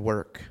good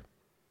work.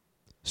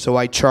 So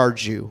I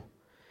charge you,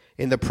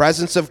 in the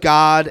presence of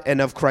God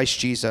and of Christ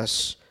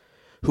Jesus,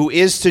 who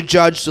is to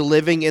judge the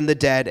living and the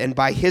dead, and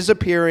by his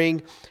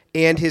appearing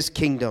and his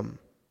kingdom,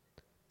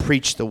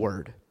 preach the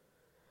word.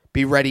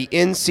 Be ready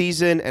in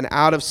season and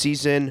out of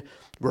season,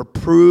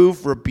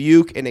 reprove,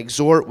 rebuke, and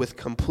exhort with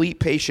complete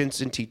patience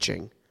and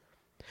teaching.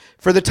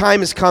 For the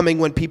time is coming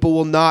when people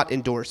will not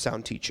endure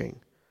sound teaching,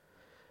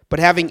 but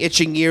having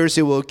itching ears,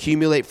 they will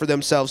accumulate for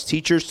themselves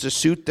teachers to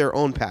suit their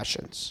own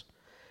passions,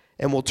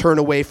 and will turn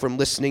away from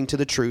listening to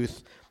the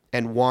truth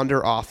and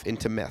wander off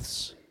into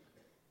myths.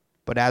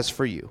 But as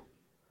for you,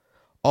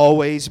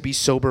 always be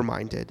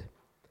sober-minded,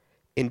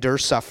 endure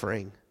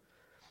suffering,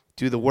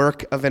 do the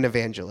work of an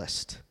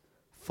evangelist,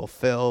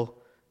 fulfill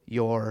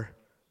your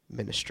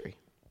ministry.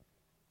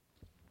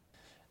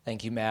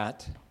 Thank you,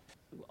 Matt.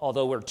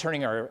 Although we're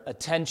turning our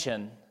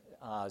attention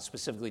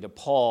specifically to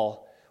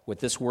Paul with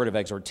this word of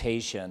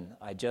exhortation,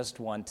 I just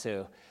want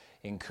to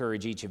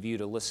encourage each of you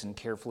to listen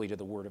carefully to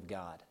the word of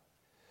God.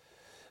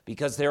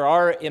 Because there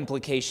are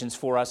implications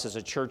for us as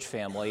a church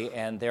family,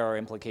 and there are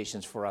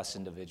implications for us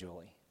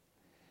individually.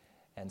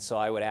 And so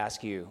I would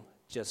ask you,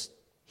 just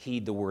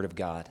heed the word of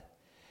God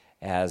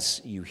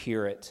as you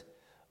hear it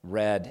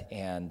read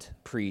and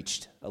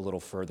preached a little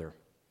further.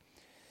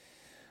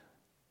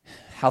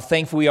 How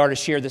thankful we are to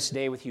share this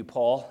day with you,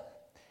 Paul.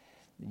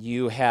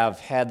 You have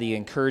had the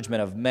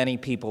encouragement of many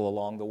people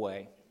along the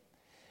way.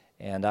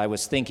 And I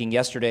was thinking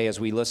yesterday as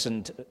we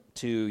listened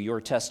to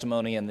your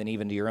testimony and then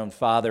even to your own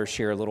father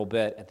share a little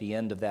bit at the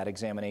end of that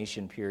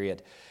examination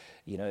period,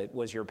 it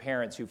was your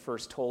parents who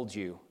first told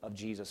you of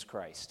Jesus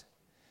Christ.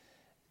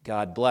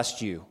 God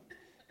blessed you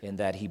in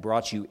that he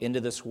brought you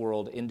into this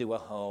world, into a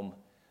home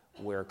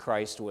where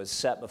Christ was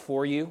set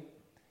before you,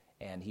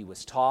 and he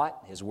was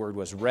taught, his word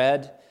was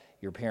read,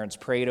 your parents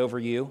prayed over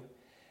you,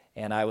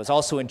 and I was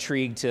also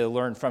intrigued to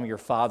learn from your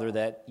father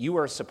that you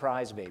were a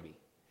surprise baby.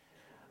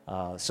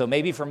 So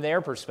maybe from their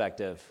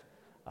perspective,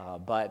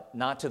 but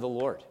not to the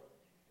Lord.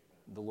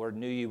 The Lord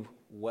knew you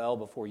well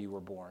before you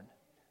were born,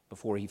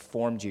 before he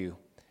formed you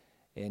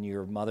in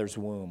your mother's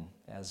womb,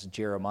 as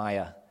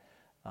Jeremiah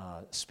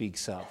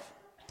speaks of.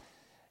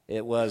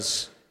 It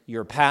was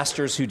your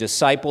pastors who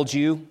discipled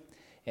you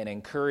and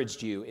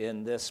encouraged you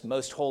in this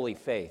most holy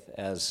faith,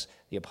 as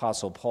the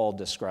Apostle Paul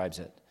describes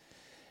it.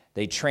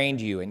 They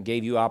trained you and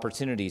gave you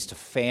opportunities to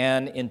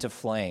fan into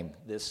flame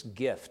this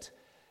gift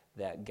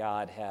that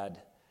God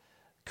had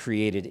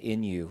created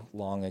in you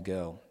long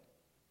ago.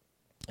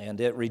 And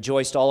it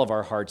rejoiced all of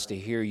our hearts to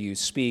hear you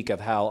speak of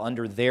how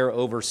under their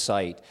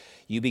oversight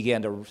you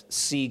began to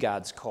see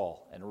God's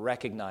call and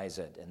recognize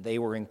it, and they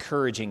were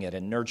encouraging it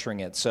and nurturing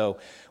it. So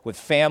with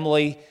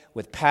family,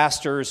 with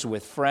pastors,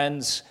 with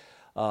friends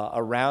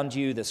around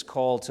you, this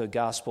call to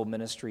gospel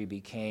ministry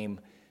became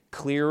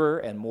clearer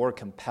and more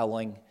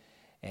compelling,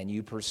 and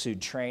you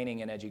pursued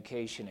training and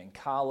education in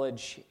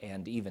college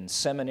and even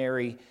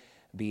seminary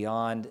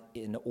beyond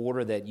in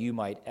order that you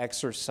might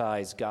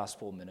exercise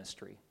gospel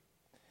ministry.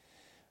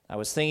 I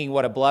was thinking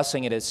what a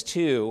blessing it is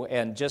too,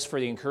 and just for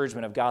the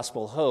encouragement of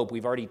Gospel Hope,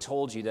 we've already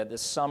told you that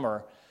this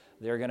summer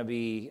there are going to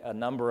be a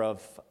number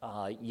of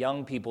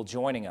young people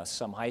joining us,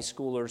 some high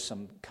schoolers,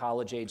 some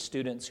college-age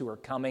students who are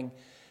coming,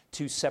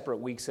 2 separate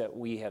weeks that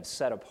we have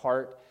set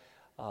apart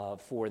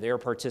for their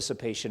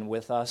participation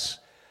with us.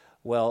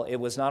 Well, it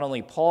was not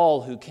only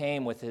Paul who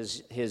came with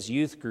his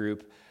youth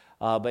group,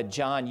 but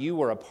John, you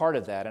were a part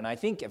of that. And I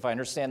think, if I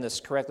understand this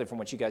correctly from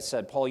what you guys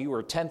said, Paul, you were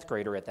a 10th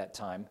grader at that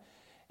time.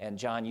 And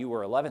John, you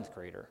were 11th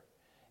grader.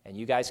 And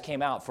you guys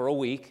came out for a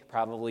week,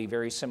 probably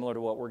very similar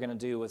to what we're going to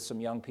do with some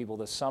young people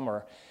this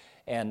summer.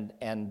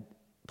 And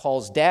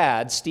Paul's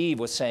dad, Steve,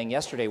 was saying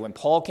yesterday, when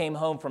Paul came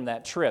home from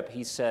that trip,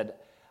 he said,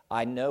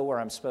 I know where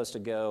I'm supposed to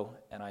go,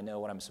 and I know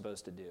what I'm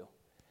supposed to do.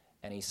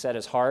 And he set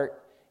his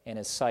heart and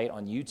his sight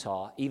on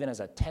Utah, even as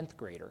a 10th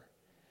grader.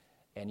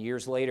 And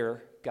years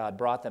later, God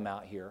brought them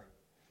out here.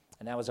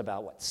 And that was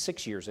about,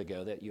 6 years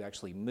ago that you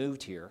actually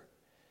moved here.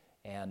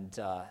 And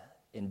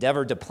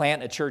endeavored to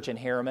plant a church in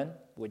Harriman,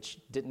 which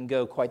didn't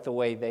go quite the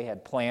way they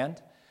had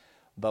planned.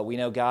 But we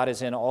know God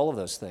is in all of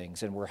those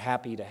things, and we're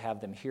happy to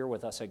have them here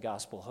with us at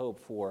Gospel Hope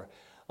for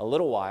a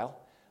little while,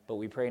 but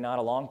we pray not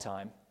a long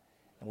time.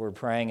 And we're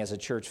praying as a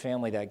church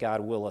family that God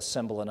will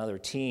assemble another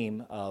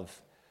team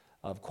of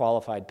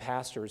qualified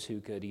pastors who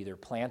could either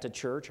plant a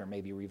church or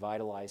maybe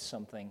revitalize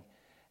something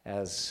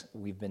as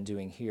we've been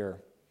doing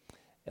here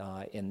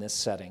in this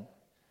setting.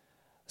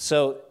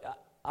 So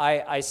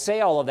I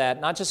say all of that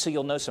not just so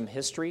you'll know some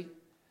history,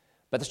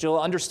 but that you'll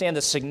understand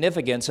the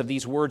significance of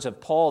these words of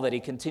Paul that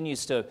he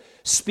continues to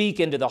speak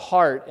into the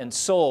heart and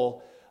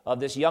soul of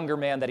this younger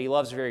man that he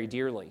loves very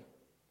dearly.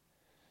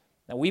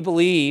 Now, we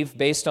believe,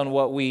 based on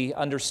what we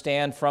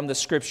understand from the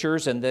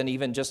Scriptures and then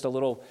even just a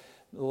little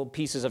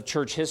pieces of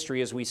church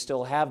history as we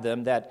still have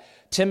them, that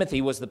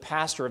Timothy was the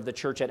pastor of the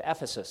church at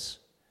Ephesus.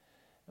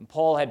 And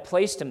Paul had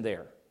placed him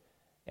there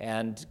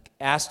and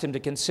asked him to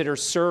consider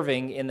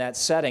serving in that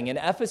setting. And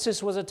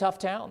Ephesus was a tough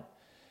town.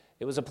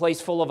 It was a place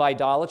full of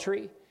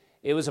idolatry.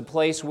 It was a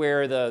place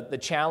where the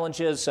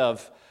challenges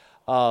of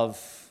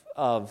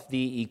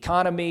the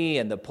economy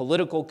and the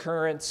political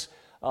currents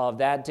of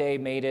that day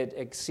made it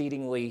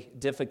exceedingly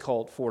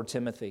difficult for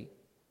Timothy.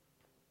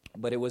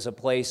 But it was a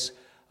place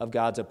of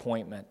God's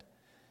appointment.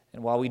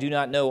 And while we do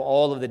not know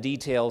all of the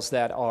details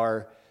that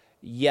are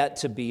yet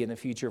to be in the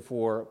future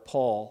for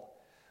Paul,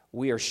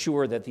 we are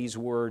sure that these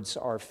words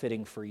are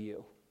fitting for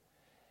you.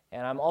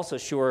 And I'm also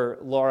sure,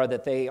 Laura,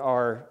 that they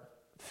are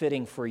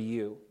fitting for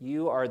you.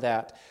 You are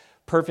that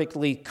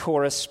perfectly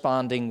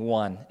corresponding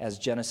one, as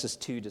Genesis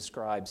 2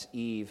 describes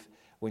Eve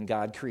when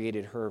God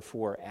created her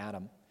for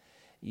Adam.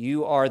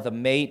 You are the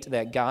mate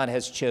that God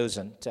has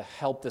chosen to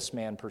help this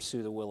man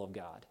pursue the will of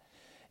God.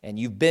 And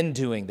you've been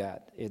doing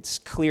that. It's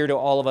clear to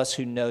all of us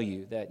who know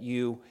you that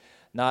you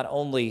not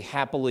only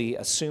happily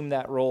assume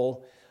that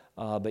role,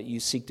 but you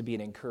seek to be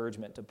an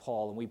encouragement to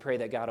Paul. And we pray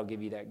that God will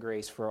give you that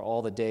grace for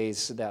all the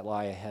days that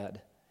lie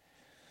ahead.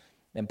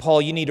 And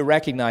Paul, you need to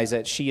recognize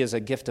that she is a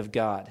gift of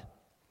God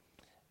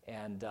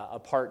and a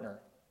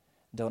partner.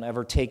 Don't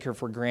ever take her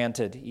for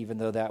granted, even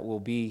though that will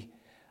be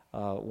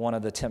one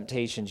of the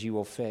temptations you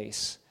will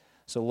face.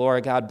 So, Laura,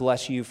 God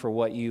bless you for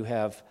what you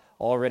have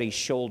already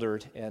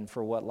shouldered, and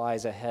for what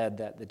lies ahead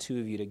that the two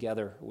of you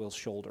together will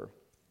shoulder.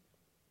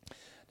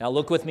 Now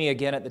look with me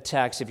again at the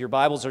text. If your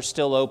Bibles are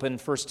still open,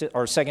 2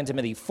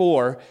 Timothy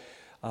 4,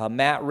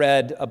 Matt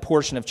read a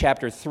portion of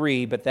chapter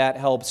 3, but that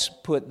helps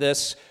put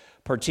this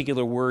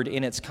particular word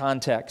in its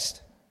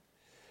context.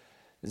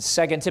 In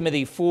 2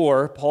 Timothy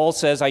 4, Paul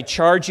says, I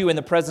charge you in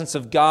the presence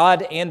of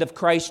God and of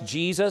Christ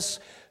Jesus,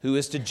 who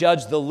is to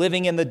judge the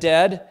living and the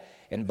dead,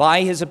 and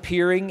by his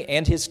appearing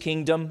and his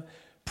kingdom,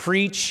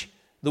 preach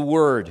the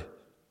word.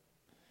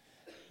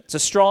 It's a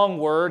strong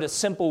word, a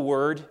simple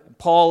word.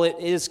 Paul, it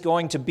is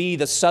going to be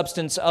the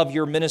substance of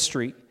your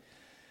ministry.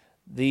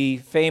 The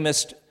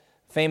famous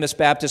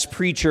Baptist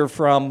preacher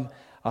from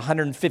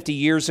 150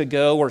 years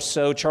ago or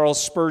so,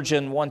 Charles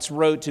Spurgeon, once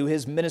wrote to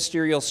his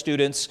ministerial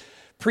students,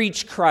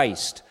 preach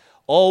Christ,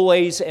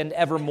 always and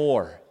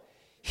evermore.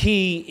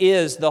 He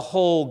is the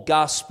whole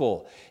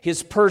gospel.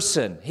 His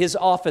person, his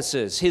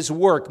offices, his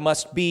work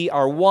must be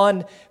our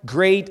one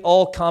great,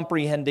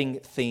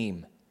 all-comprehending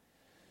theme.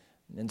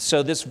 And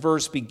so this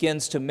verse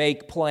begins to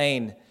make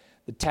plain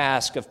the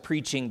task of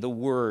preaching the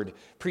word.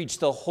 Preach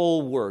the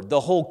whole word,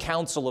 the whole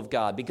counsel of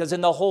God, because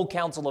in the whole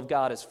counsel of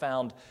God is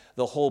found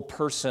the whole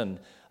person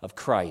of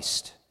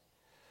Christ.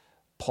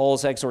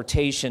 Paul's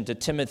exhortation to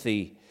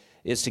Timothy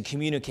is to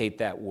communicate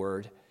that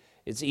word.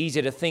 It's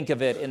easy to think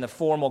of it in the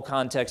formal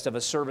context of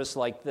a service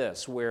like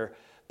this, where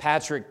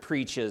Patrick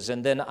preaches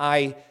and then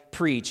I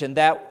preach, and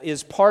that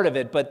is part of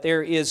it, but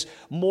there is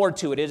more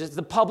to it. It is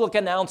the public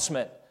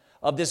announcement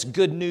of this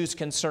good news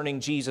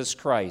concerning Jesus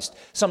Christ.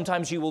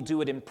 Sometimes you will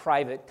do it in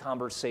private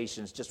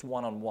conversations, just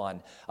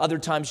one-on-one. Other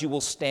times you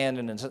will stand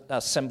in an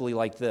assembly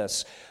like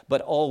this.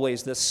 But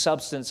always the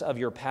substance of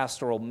your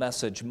pastoral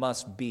message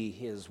must be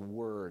his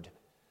word.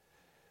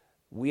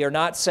 We are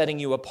not setting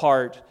you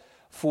apart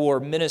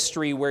for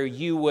ministry where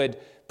you would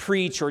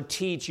preach or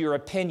teach your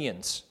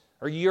opinions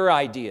or your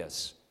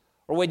ideas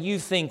or what you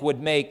think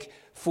would make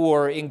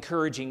for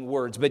encouraging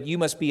words, but you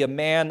must be a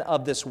man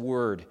of this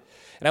word.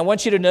 And I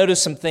want you to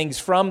notice some things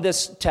from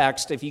this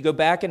text. If you go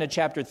back into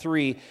chapter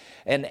 3,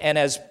 and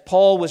as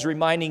Paul was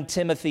reminding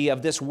Timothy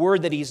of this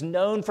word that he's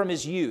known from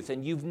his youth,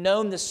 and you've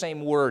known the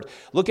same word,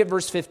 look at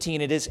verse 15.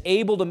 It is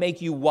able to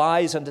make you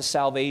wise unto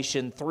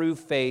salvation through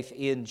faith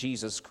in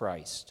Jesus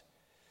Christ.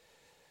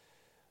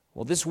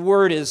 Well, this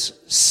word is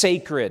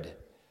sacred,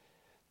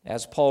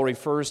 as Paul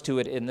refers to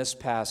it in this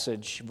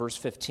passage, verse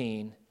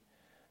 15,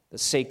 the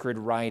sacred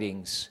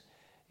writings.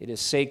 It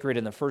is sacred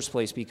in the first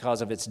place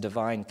because of its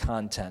divine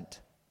content.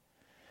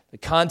 The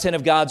content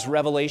of God's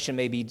revelation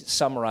may be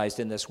summarized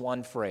in this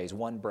one phrase,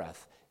 one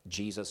breath,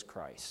 Jesus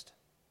Christ.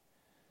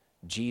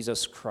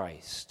 Jesus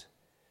Christ.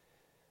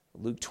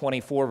 Luke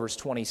 24, verse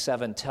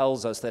 27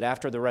 tells us that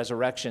after the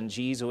resurrection,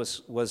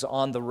 Jesus was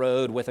on the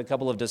road with a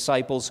couple of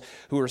disciples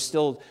who were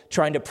still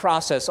trying to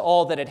process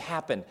all that had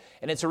happened.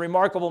 And it's a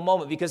remarkable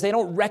moment because they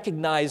don't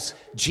recognize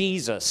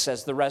Jesus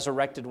as the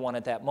resurrected one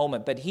at that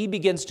moment. But he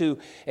begins to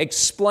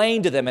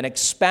explain to them and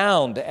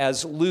expound,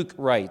 as Luke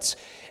writes.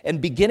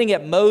 And beginning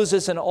at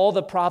Moses and all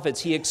the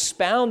prophets, he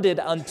expounded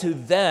unto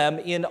them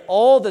in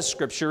all the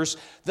scriptures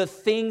the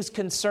things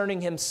concerning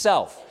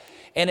himself.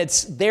 And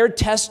it's their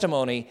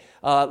testimony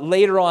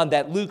later on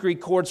that Luke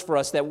records for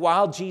us that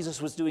while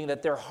Jesus was doing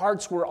that, their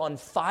hearts were on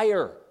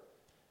fire.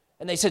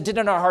 And they said,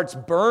 didn't our hearts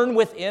burn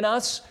within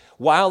us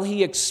while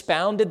he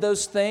expounded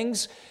those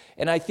things?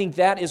 And I think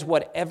that is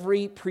what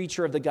every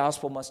preacher of the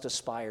gospel must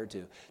aspire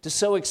to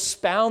so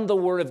expound the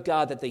word of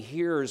God that the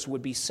hearers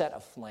would be set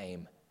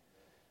aflame.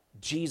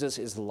 Jesus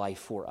is life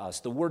for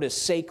us. The word is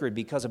sacred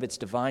because of its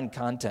divine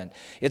content.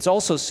 It's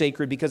also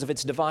sacred because of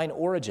its divine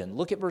origin.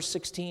 Look at verse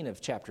 16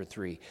 of chapter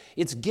 3.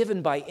 It's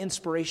given by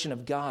inspiration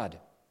of God.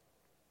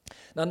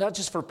 Now, not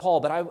just for Paul,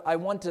 but I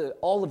want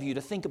all of you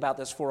to think about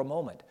this for a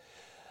moment.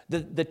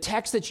 The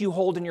text that you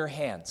hold in your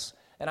hands,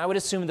 and I would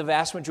assume the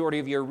vast majority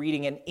of you are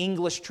reading an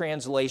English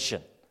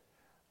translation,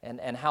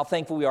 and how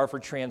thankful we are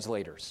for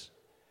translators.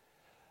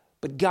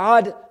 But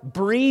God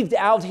breathed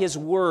out his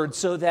word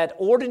so that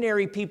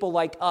ordinary people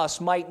like us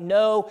might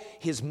know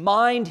his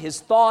mind, his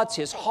thoughts,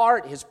 his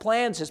heart, his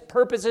plans, his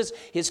purposes,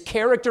 his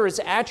character,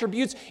 his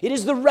attributes. It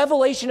is the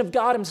revelation of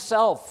God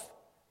himself.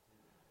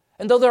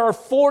 And though there are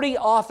 40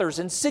 authors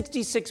and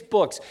 66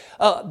 books,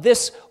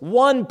 this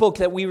one book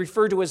that we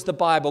refer to as the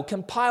Bible,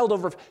 compiled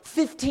over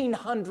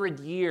 1,500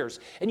 years,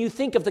 and you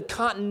think of the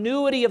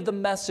continuity of the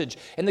message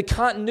and the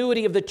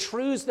continuity of the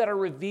truths that are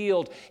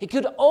revealed, it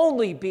could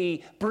only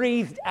be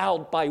breathed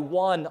out by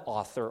one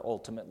author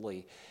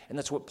ultimately. And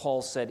that's what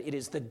Paul said. It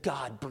is the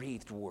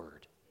God-breathed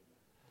word.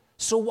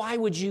 So why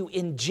would you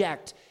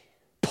inject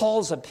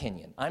Paul's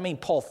opinion? I mean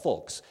Paul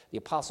Fulks, the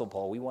Apostle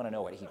Paul. We want to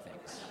know what he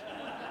thinks.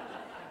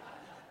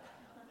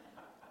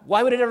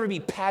 Why would it ever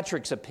be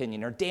Patrick's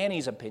opinion or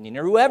Danny's opinion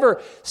or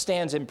whoever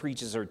stands and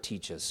preaches or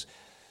teaches?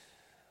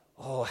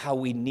 Oh, how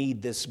we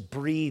need this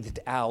breathed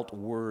out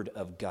word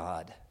of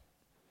God.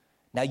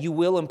 Now, you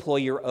will employ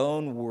your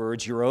own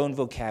words, your own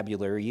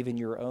vocabulary, even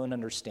your own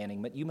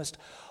understanding, but you must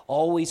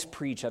always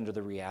preach under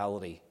the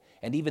reality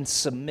and even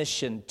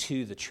submission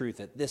to the truth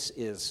that this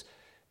is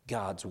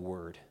God's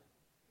word.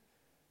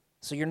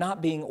 So you're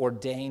not being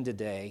ordained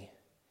today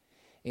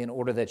in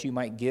order that you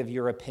might give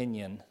your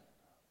opinion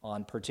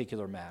on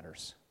particular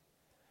matters,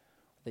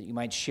 that you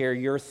might share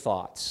your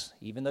thoughts,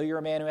 even though you're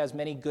a man who has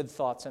many good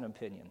thoughts and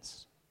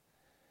opinions.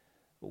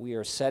 But we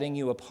are setting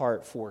you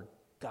apart for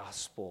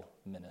gospel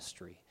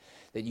ministry,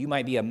 that you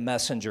might be a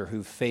messenger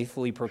who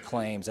faithfully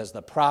proclaims, as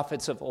the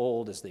prophets of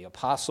old, as the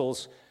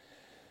apostles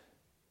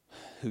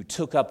who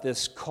took up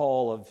this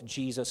call of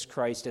Jesus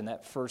Christ in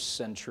that first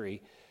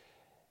century,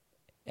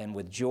 and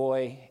with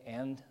joy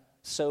and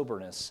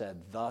soberness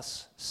said,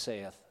 "Thus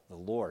saith the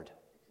Lord."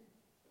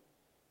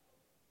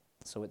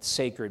 So it's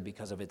sacred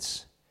because of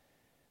its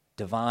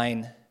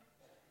divine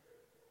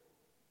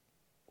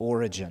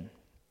origin.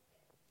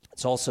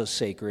 It's also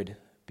sacred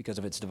because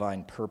of its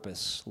divine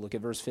purpose. Look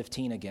at verse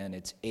 15 again.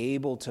 It's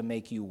able to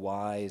make you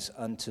wise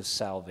unto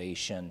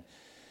salvation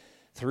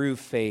through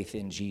faith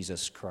in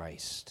Jesus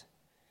Christ.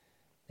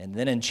 And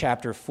then in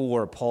chapter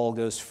 4, Paul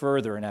goes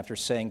further, and after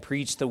saying,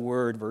 preach the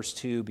word, verse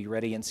 2, be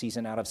ready in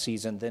season, out of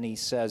season, then he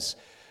says,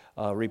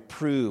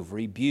 reprove,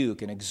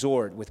 rebuke, and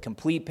exhort with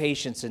complete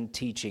patience and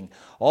teaching.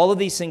 All of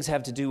these things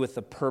have to do with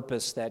the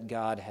purpose that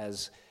God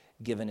has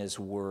given his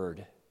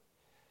word.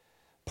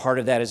 Part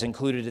of that is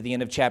included at the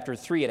end of chapter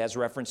 3. It has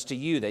reference to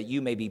you, that you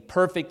may be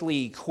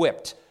perfectly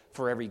equipped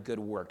for every good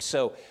work.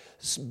 So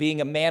being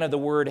a man of the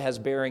word has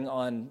bearing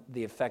on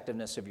the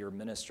effectiveness of your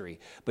ministry.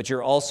 But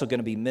you're also going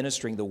to be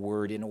ministering the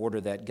word in order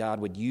that God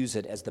would use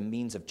it as the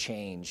means of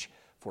change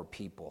for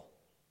people.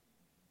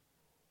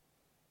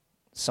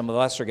 Some of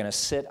us are going to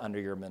sit under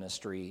your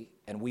ministry,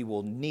 and we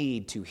will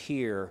need to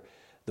hear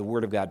the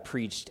word of God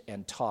preached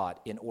and taught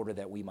in order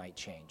that we might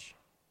change.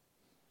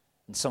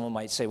 And someone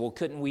might say, well,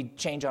 couldn't we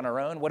change on our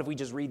own? What if we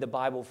just read the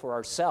Bible for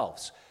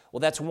ourselves?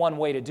 Well, that's one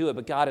way to do it,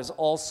 but God has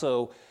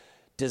also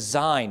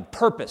designed,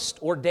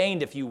 purposed,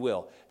 ordained, if you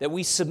will, that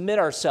we submit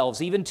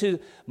ourselves even to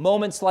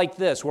moments like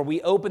this where we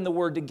open the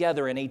word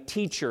together and a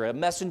teacher, a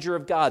messenger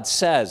of God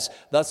says,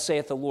 "Thus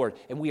saith the Lord,"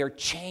 and we are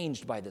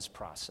changed by this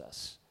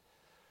process.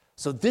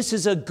 So this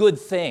is a good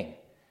thing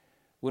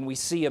when we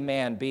see a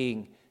man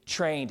being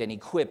trained and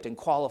equipped and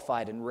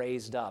qualified and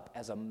raised up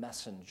as a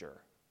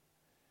messenger.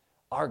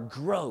 Our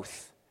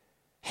growth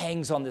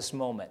hangs on this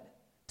moment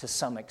to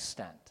some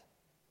extent.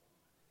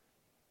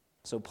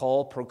 So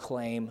Paul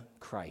proclaimed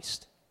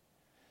Christ,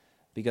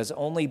 because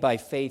only by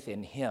faith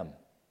in him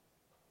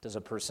does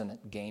a person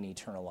gain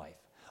eternal life.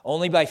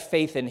 Only by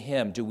faith in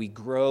him do we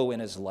grow in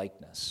his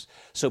likeness.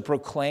 So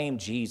proclaim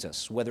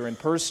Jesus, whether in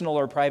personal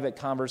or private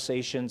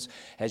conversations,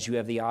 as you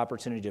have the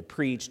opportunity to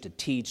preach, to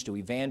teach, to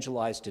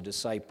evangelize, to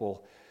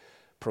disciple,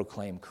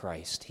 proclaim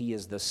Christ. He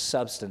is the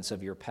substance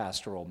of your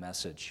pastoral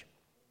message.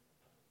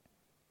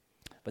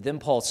 But then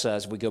Paul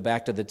says, we go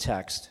back to the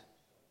text,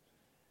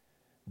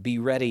 be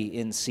ready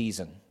in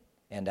season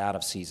and out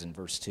of season,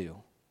 verse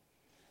 2.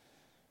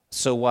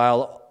 So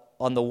while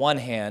on the one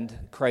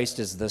hand, Christ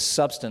is the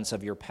substance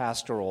of your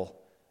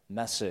pastoral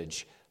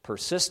message,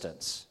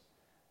 persistence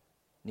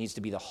needs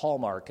to be the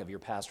hallmark of your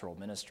pastoral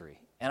ministry.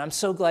 And I'm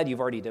so glad you've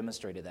already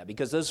demonstrated that,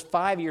 because those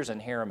 5 years in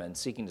Harriman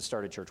seeking to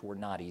start a church were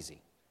not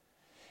easy.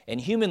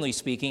 And humanly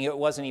speaking, it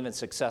wasn't even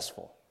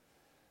successful.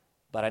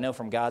 But I know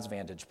from God's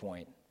vantage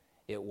point,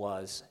 it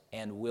was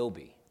and will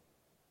be.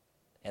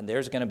 And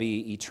there's going to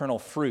be eternal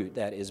fruit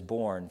that is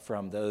born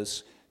from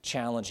those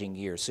challenging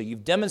years. So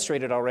you've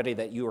demonstrated already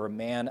that you are a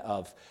man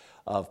of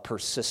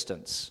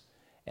persistence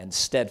and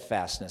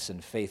steadfastness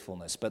and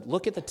faithfulness. But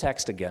look at the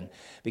text again,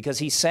 because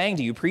he's saying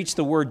to you, preach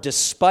the word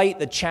despite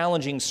the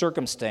challenging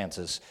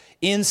circumstances,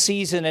 in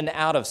season and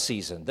out of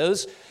season.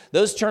 Those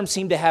terms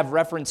seem to have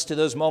reference to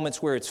those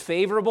moments where it's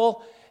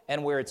favorable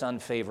and where it's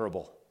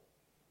unfavorable.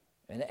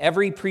 And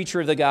every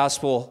preacher of the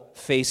gospel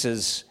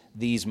faces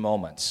these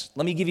moments.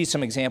 Let me give you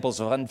some examples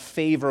of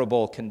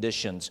unfavorable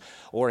conditions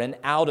or an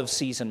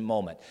out-of-season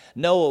moment.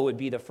 Noah would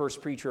be the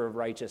first preacher of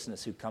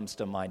righteousness who comes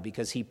to mind,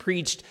 because he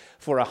preached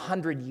for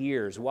 100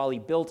 years while he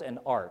built an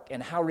ark,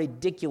 and how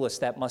ridiculous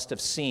that must have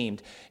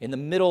seemed in the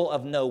middle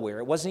of nowhere.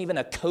 It wasn't even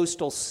a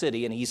coastal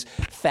city, and he's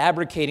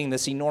fabricating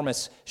this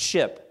enormous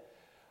ship.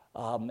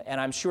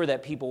 And I'm sure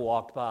that people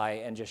walked by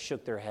and just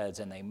shook their heads,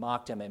 and they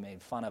mocked him and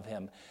made fun of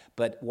him.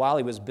 But while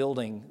he was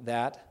building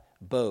that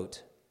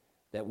boat,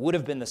 that would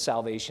have been the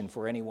salvation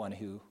for anyone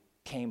who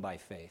came by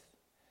faith,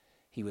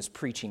 he was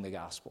preaching the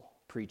gospel,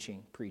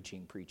 preaching.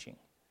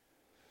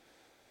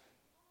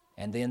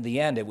 And in the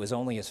end, it was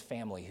only his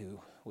family who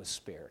was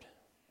spared.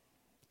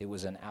 It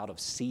was an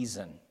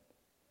out-of-season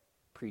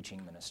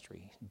preaching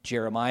ministry.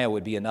 Jeremiah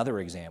would be another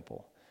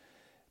example.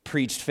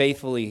 Preached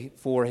faithfully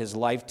for his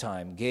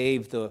lifetime,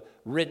 gave the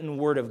written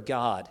word of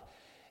God,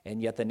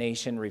 and yet the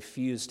nation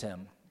refused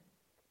him.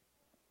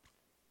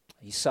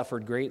 He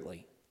suffered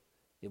greatly.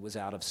 It was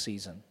out of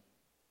season.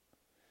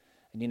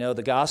 And you know,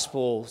 the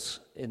Gospels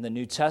in the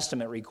New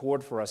Testament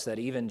record for us that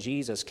even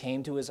Jesus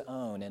came to his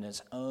own, and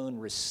his own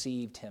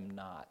received him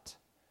not.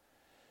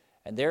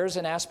 And there's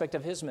an aspect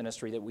of his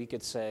ministry that we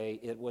could say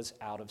it was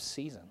out of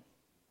season.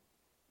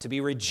 To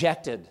be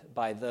rejected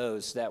by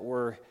those that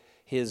were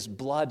his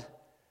blood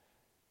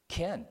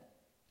kin.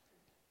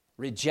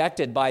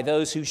 rejected by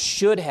those who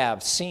should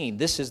have seen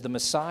this is the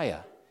Messiah.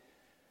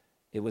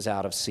 It was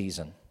out of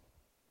season.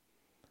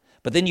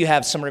 But then you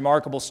have some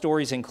remarkable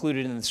stories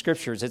included in the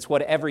Scriptures. It's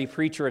what every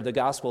preacher of the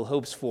gospel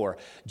hopes for.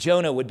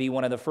 Jonah would be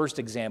one of the first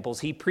examples.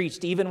 He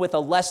preached even with a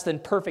less than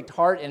perfect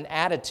heart and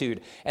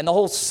attitude, and the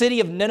whole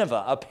city of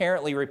Nineveh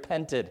apparently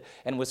repented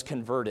and was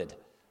converted.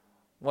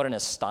 What an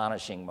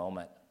astonishing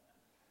moment.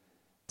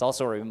 It's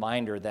also a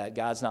reminder that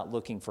God's not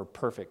looking for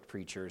perfect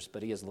preachers,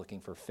 but He is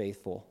looking for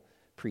faithful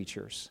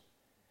preachers.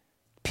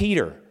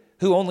 Peter,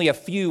 who only a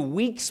few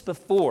weeks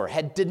before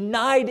had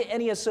denied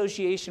any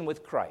association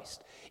with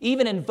Christ,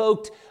 even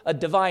invoked a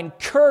divine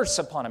curse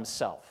upon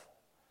himself,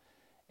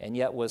 and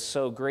yet was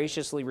so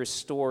graciously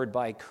restored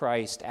by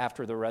Christ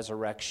after the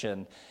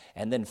resurrection,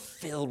 and then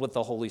filled with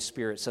the Holy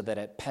Spirit so that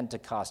at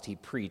Pentecost he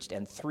preached,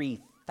 and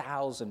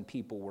 3,000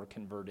 people were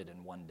converted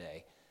in one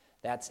day.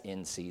 That's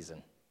in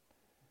season.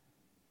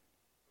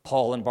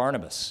 Paul and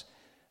Barnabas.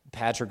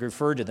 Patrick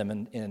referred to them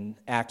in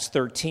Acts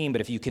 13,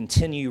 but if you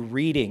continue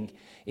reading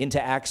into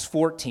Acts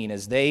 14,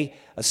 as they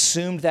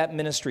assumed that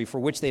ministry for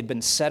which they had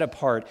been set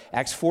apart,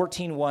 Acts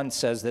 14:1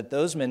 says that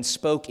those men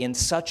spoke in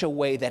such a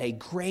way that a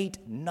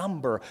great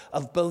number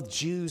of both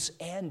Jews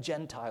and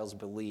Gentiles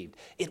believed.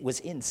 It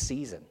was in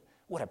season.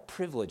 What a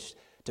privilege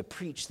to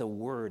preach the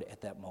word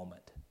at that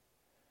moment.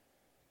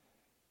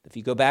 If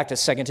you go back to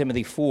 2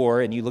 Timothy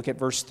 4 and you look at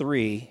verse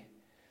 3,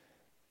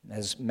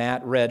 as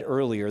Matt read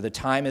earlier, the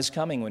time is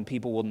coming when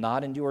people will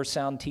not endure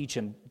sound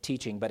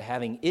teaching, but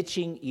having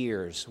itching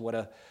ears. What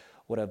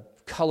a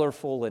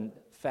colorful and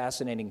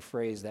fascinating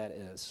phrase that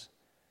is.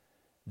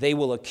 They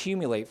will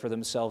accumulate for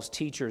themselves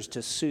teachers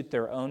to suit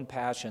their own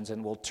passions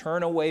and will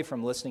turn away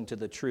from listening to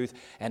the truth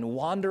and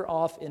wander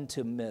off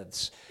into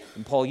myths.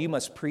 And Paul, you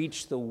must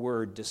preach the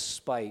word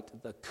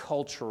despite the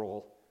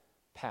cultural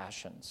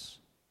passions.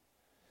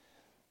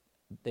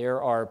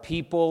 There are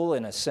people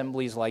in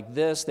assemblies like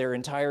this, there are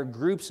entire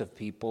groups of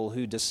people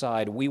who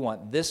decide we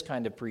want this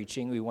kind of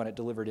preaching, we want it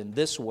delivered in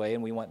this way,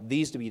 and we want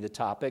these to be the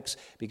topics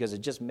because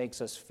it just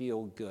makes us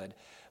feel good.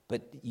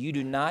 But you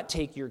do not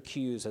take your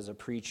cues as a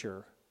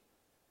preacher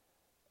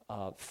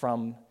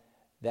from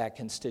that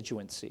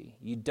constituency.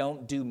 You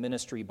don't do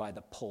ministry by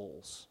the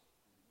polls.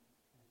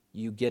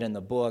 You get in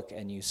the book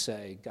and you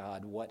say,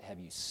 God, what have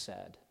you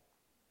said?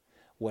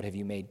 What have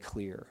you made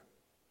clear?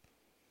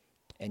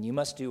 And you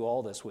must do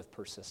all this with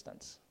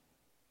persistence.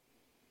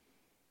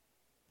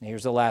 And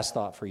here's the last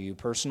thought for you.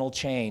 Personal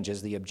change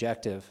is the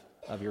objective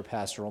of your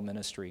pastoral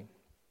ministry.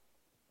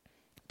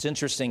 It's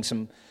interesting,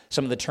 some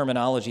of the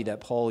terminology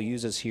that Paul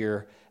uses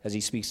here as he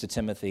speaks to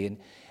Timothy.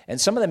 And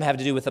some of them have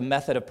to do with the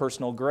method of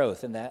personal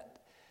growth, and that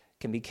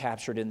can be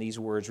captured in these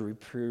words,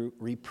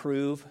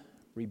 reprove,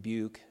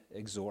 rebuke,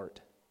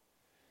 exhort.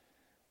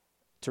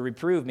 To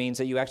reprove means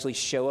that you actually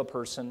show a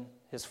person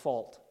his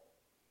fault.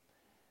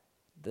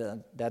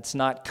 That's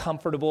not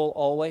comfortable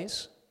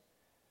always,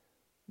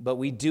 but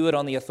we do it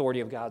on the authority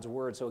of God's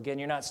word. So again,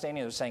 you're not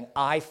standing there saying,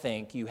 I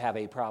think you have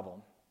a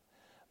problem.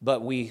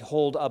 But we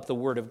hold up the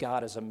word of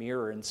God as a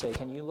mirror and say,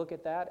 can you look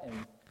at that? And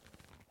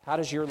how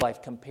does your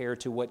life compare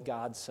to what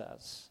God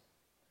says?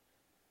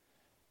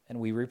 And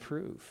we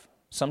reprove.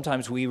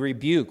 Sometimes we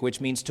rebuke, which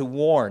means to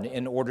warn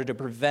in order to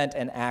prevent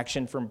an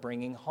action from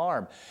bringing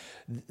harm.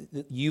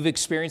 You've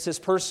experienced this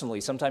personally.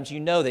 Sometimes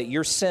you know that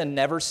your sin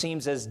never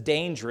seems as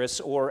dangerous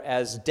or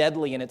as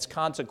deadly in its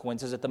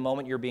consequences at the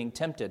moment you're being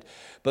tempted.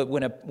 But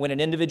when an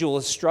individual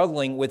is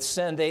struggling with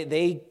sin,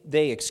 they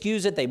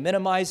excuse it, they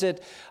minimize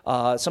it.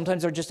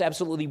 Sometimes they're just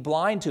absolutely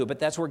blind to it. But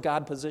that's where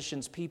God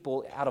positions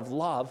people out of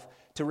love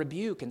to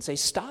rebuke and say,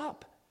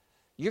 stop.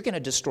 You're going to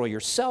destroy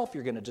yourself.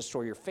 You're going to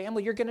destroy your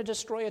family. You're going to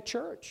destroy a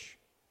church.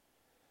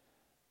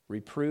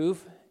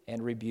 Reprove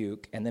and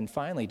rebuke, and then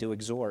finally to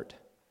exhort.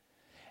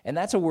 And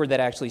that's a word that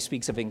actually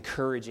speaks of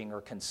encouraging or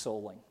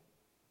consoling.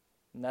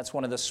 And that's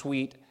one of the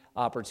sweet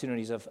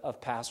opportunities of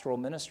pastoral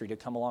ministry, to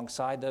come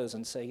alongside those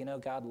and say,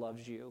 God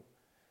loves you,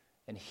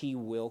 and He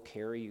will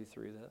carry you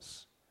through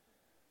this.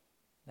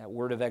 That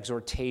word of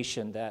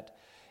exhortation that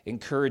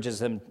encourages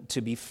them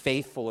to be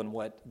faithful in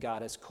what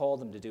God has called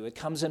them to do. It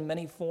comes in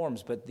many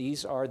forms, but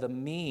these are the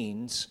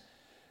means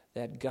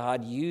that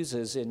God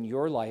uses in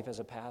your life as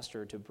a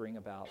pastor to bring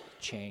about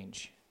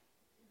change.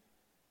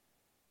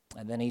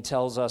 And then He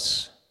tells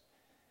us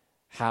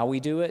how we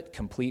do it: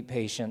 complete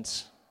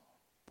patience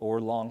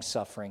or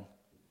long-suffering.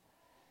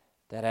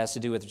 That has to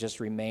do with just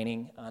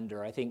remaining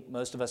under. I think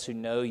most of us who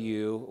know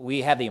you,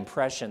 we have the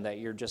impression that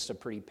you're just a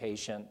pretty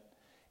patient,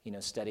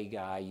 steady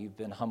guy. You've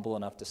been humble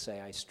enough to say,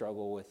 I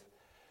struggle with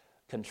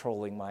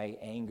controlling my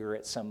anger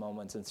at some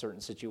moments in certain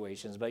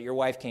situations. But your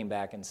wife came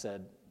back and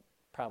said,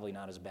 probably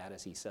not as bad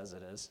as he says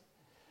it is.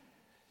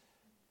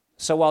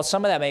 So while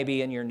some of that may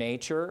be in your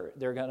nature,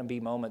 there are going to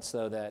be moments,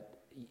 though, that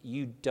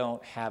you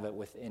don't have it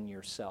within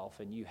yourself,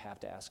 and you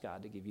have to ask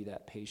God to give you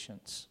that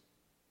patience.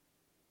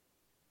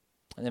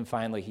 And then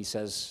finally, he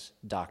says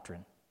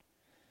doctrine.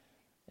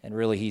 And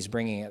really, he's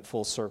bringing it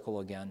full circle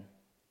again.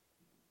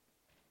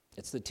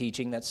 It's the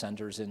teaching that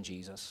centers in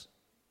Jesus.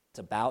 It's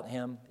about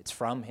Him. It's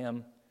from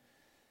Him.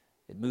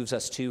 It moves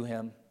us to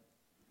Him.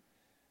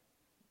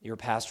 Your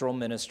pastoral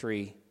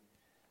ministry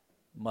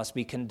must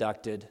be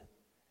conducted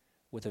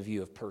with a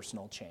view of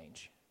personal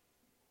change.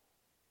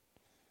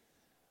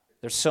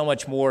 There's so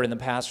much more in the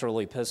pastoral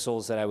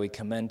epistles that I would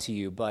commend to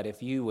you, but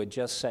if you would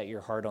just set your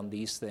heart on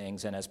these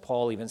things, and as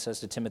Paul even says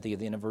to Timothy at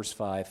the end of verse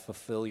 5,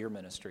 fulfill your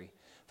ministry.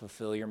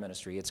 Fulfill your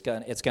ministry. It's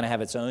going to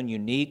have its own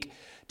unique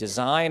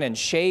design and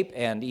shape,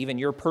 and even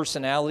your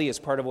personality is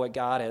part of what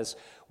God has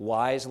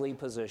wisely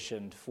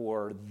positioned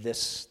for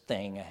this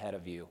thing ahead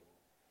of you.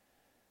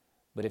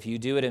 But if you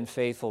do it in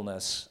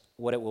faithfulness,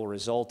 what it will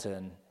result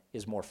in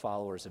is more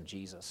followers of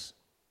Jesus.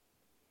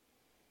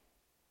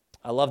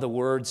 I love the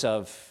words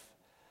of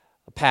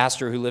a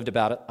pastor who lived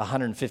about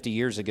 150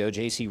 years ago,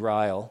 J.C.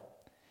 Ryle,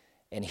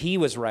 and he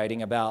was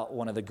writing about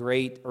one of the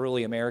great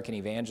early American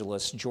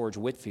evangelists, George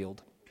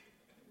Whitefield.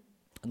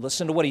 And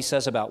listen to what he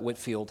says about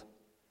Whitefield.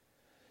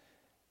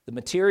 The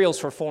materials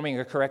for forming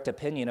a correct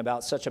opinion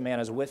about such a man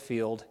as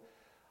Whitefield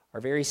are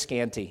very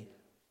scanty.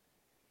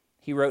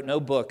 He wrote no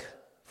book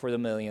for the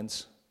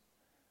millions,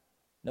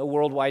 no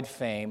worldwide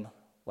fame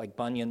like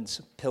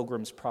Bunyan's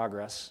Pilgrim's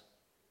Progress.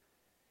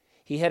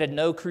 He headed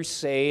no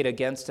crusade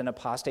against an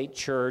apostate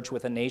church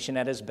with a nation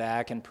at his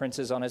back and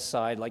princes on his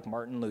side like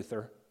Martin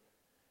Luther.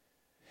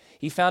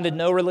 He founded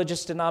no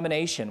religious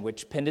denomination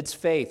which pinned its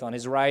faith on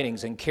his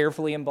writings and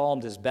carefully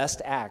embalmed his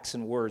best acts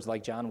and words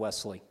like John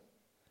Wesley.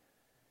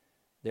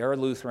 There are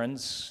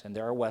Lutherans and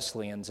there are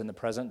Wesleyans in the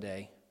present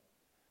day,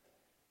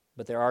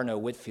 but there are no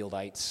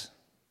Whitefieldites.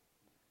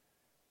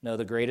 No,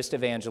 the greatest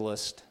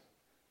evangelist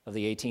of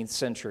the 18th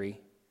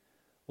century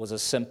was a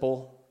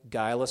simple,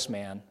 guileless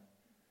man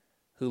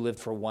who lived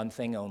for one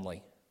thing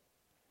only,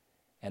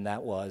 and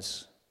that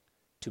was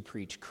to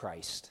preach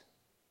Christ.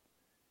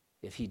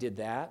 If he did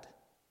that,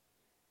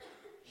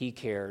 he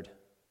cared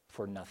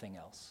for nothing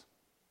else.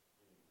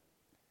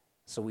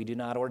 So we do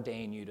not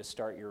ordain you to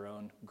start your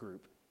own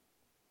group.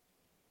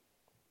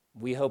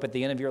 We hope at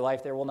the end of your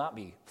life there will not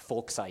be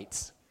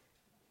folksites.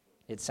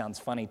 It sounds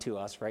funny to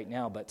us right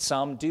now, but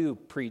some do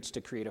preach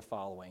to create a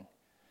following.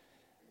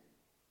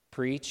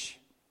 Preach,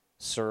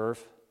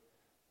 serve,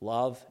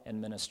 love,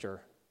 and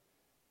minister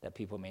that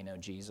people may know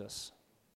Jesus.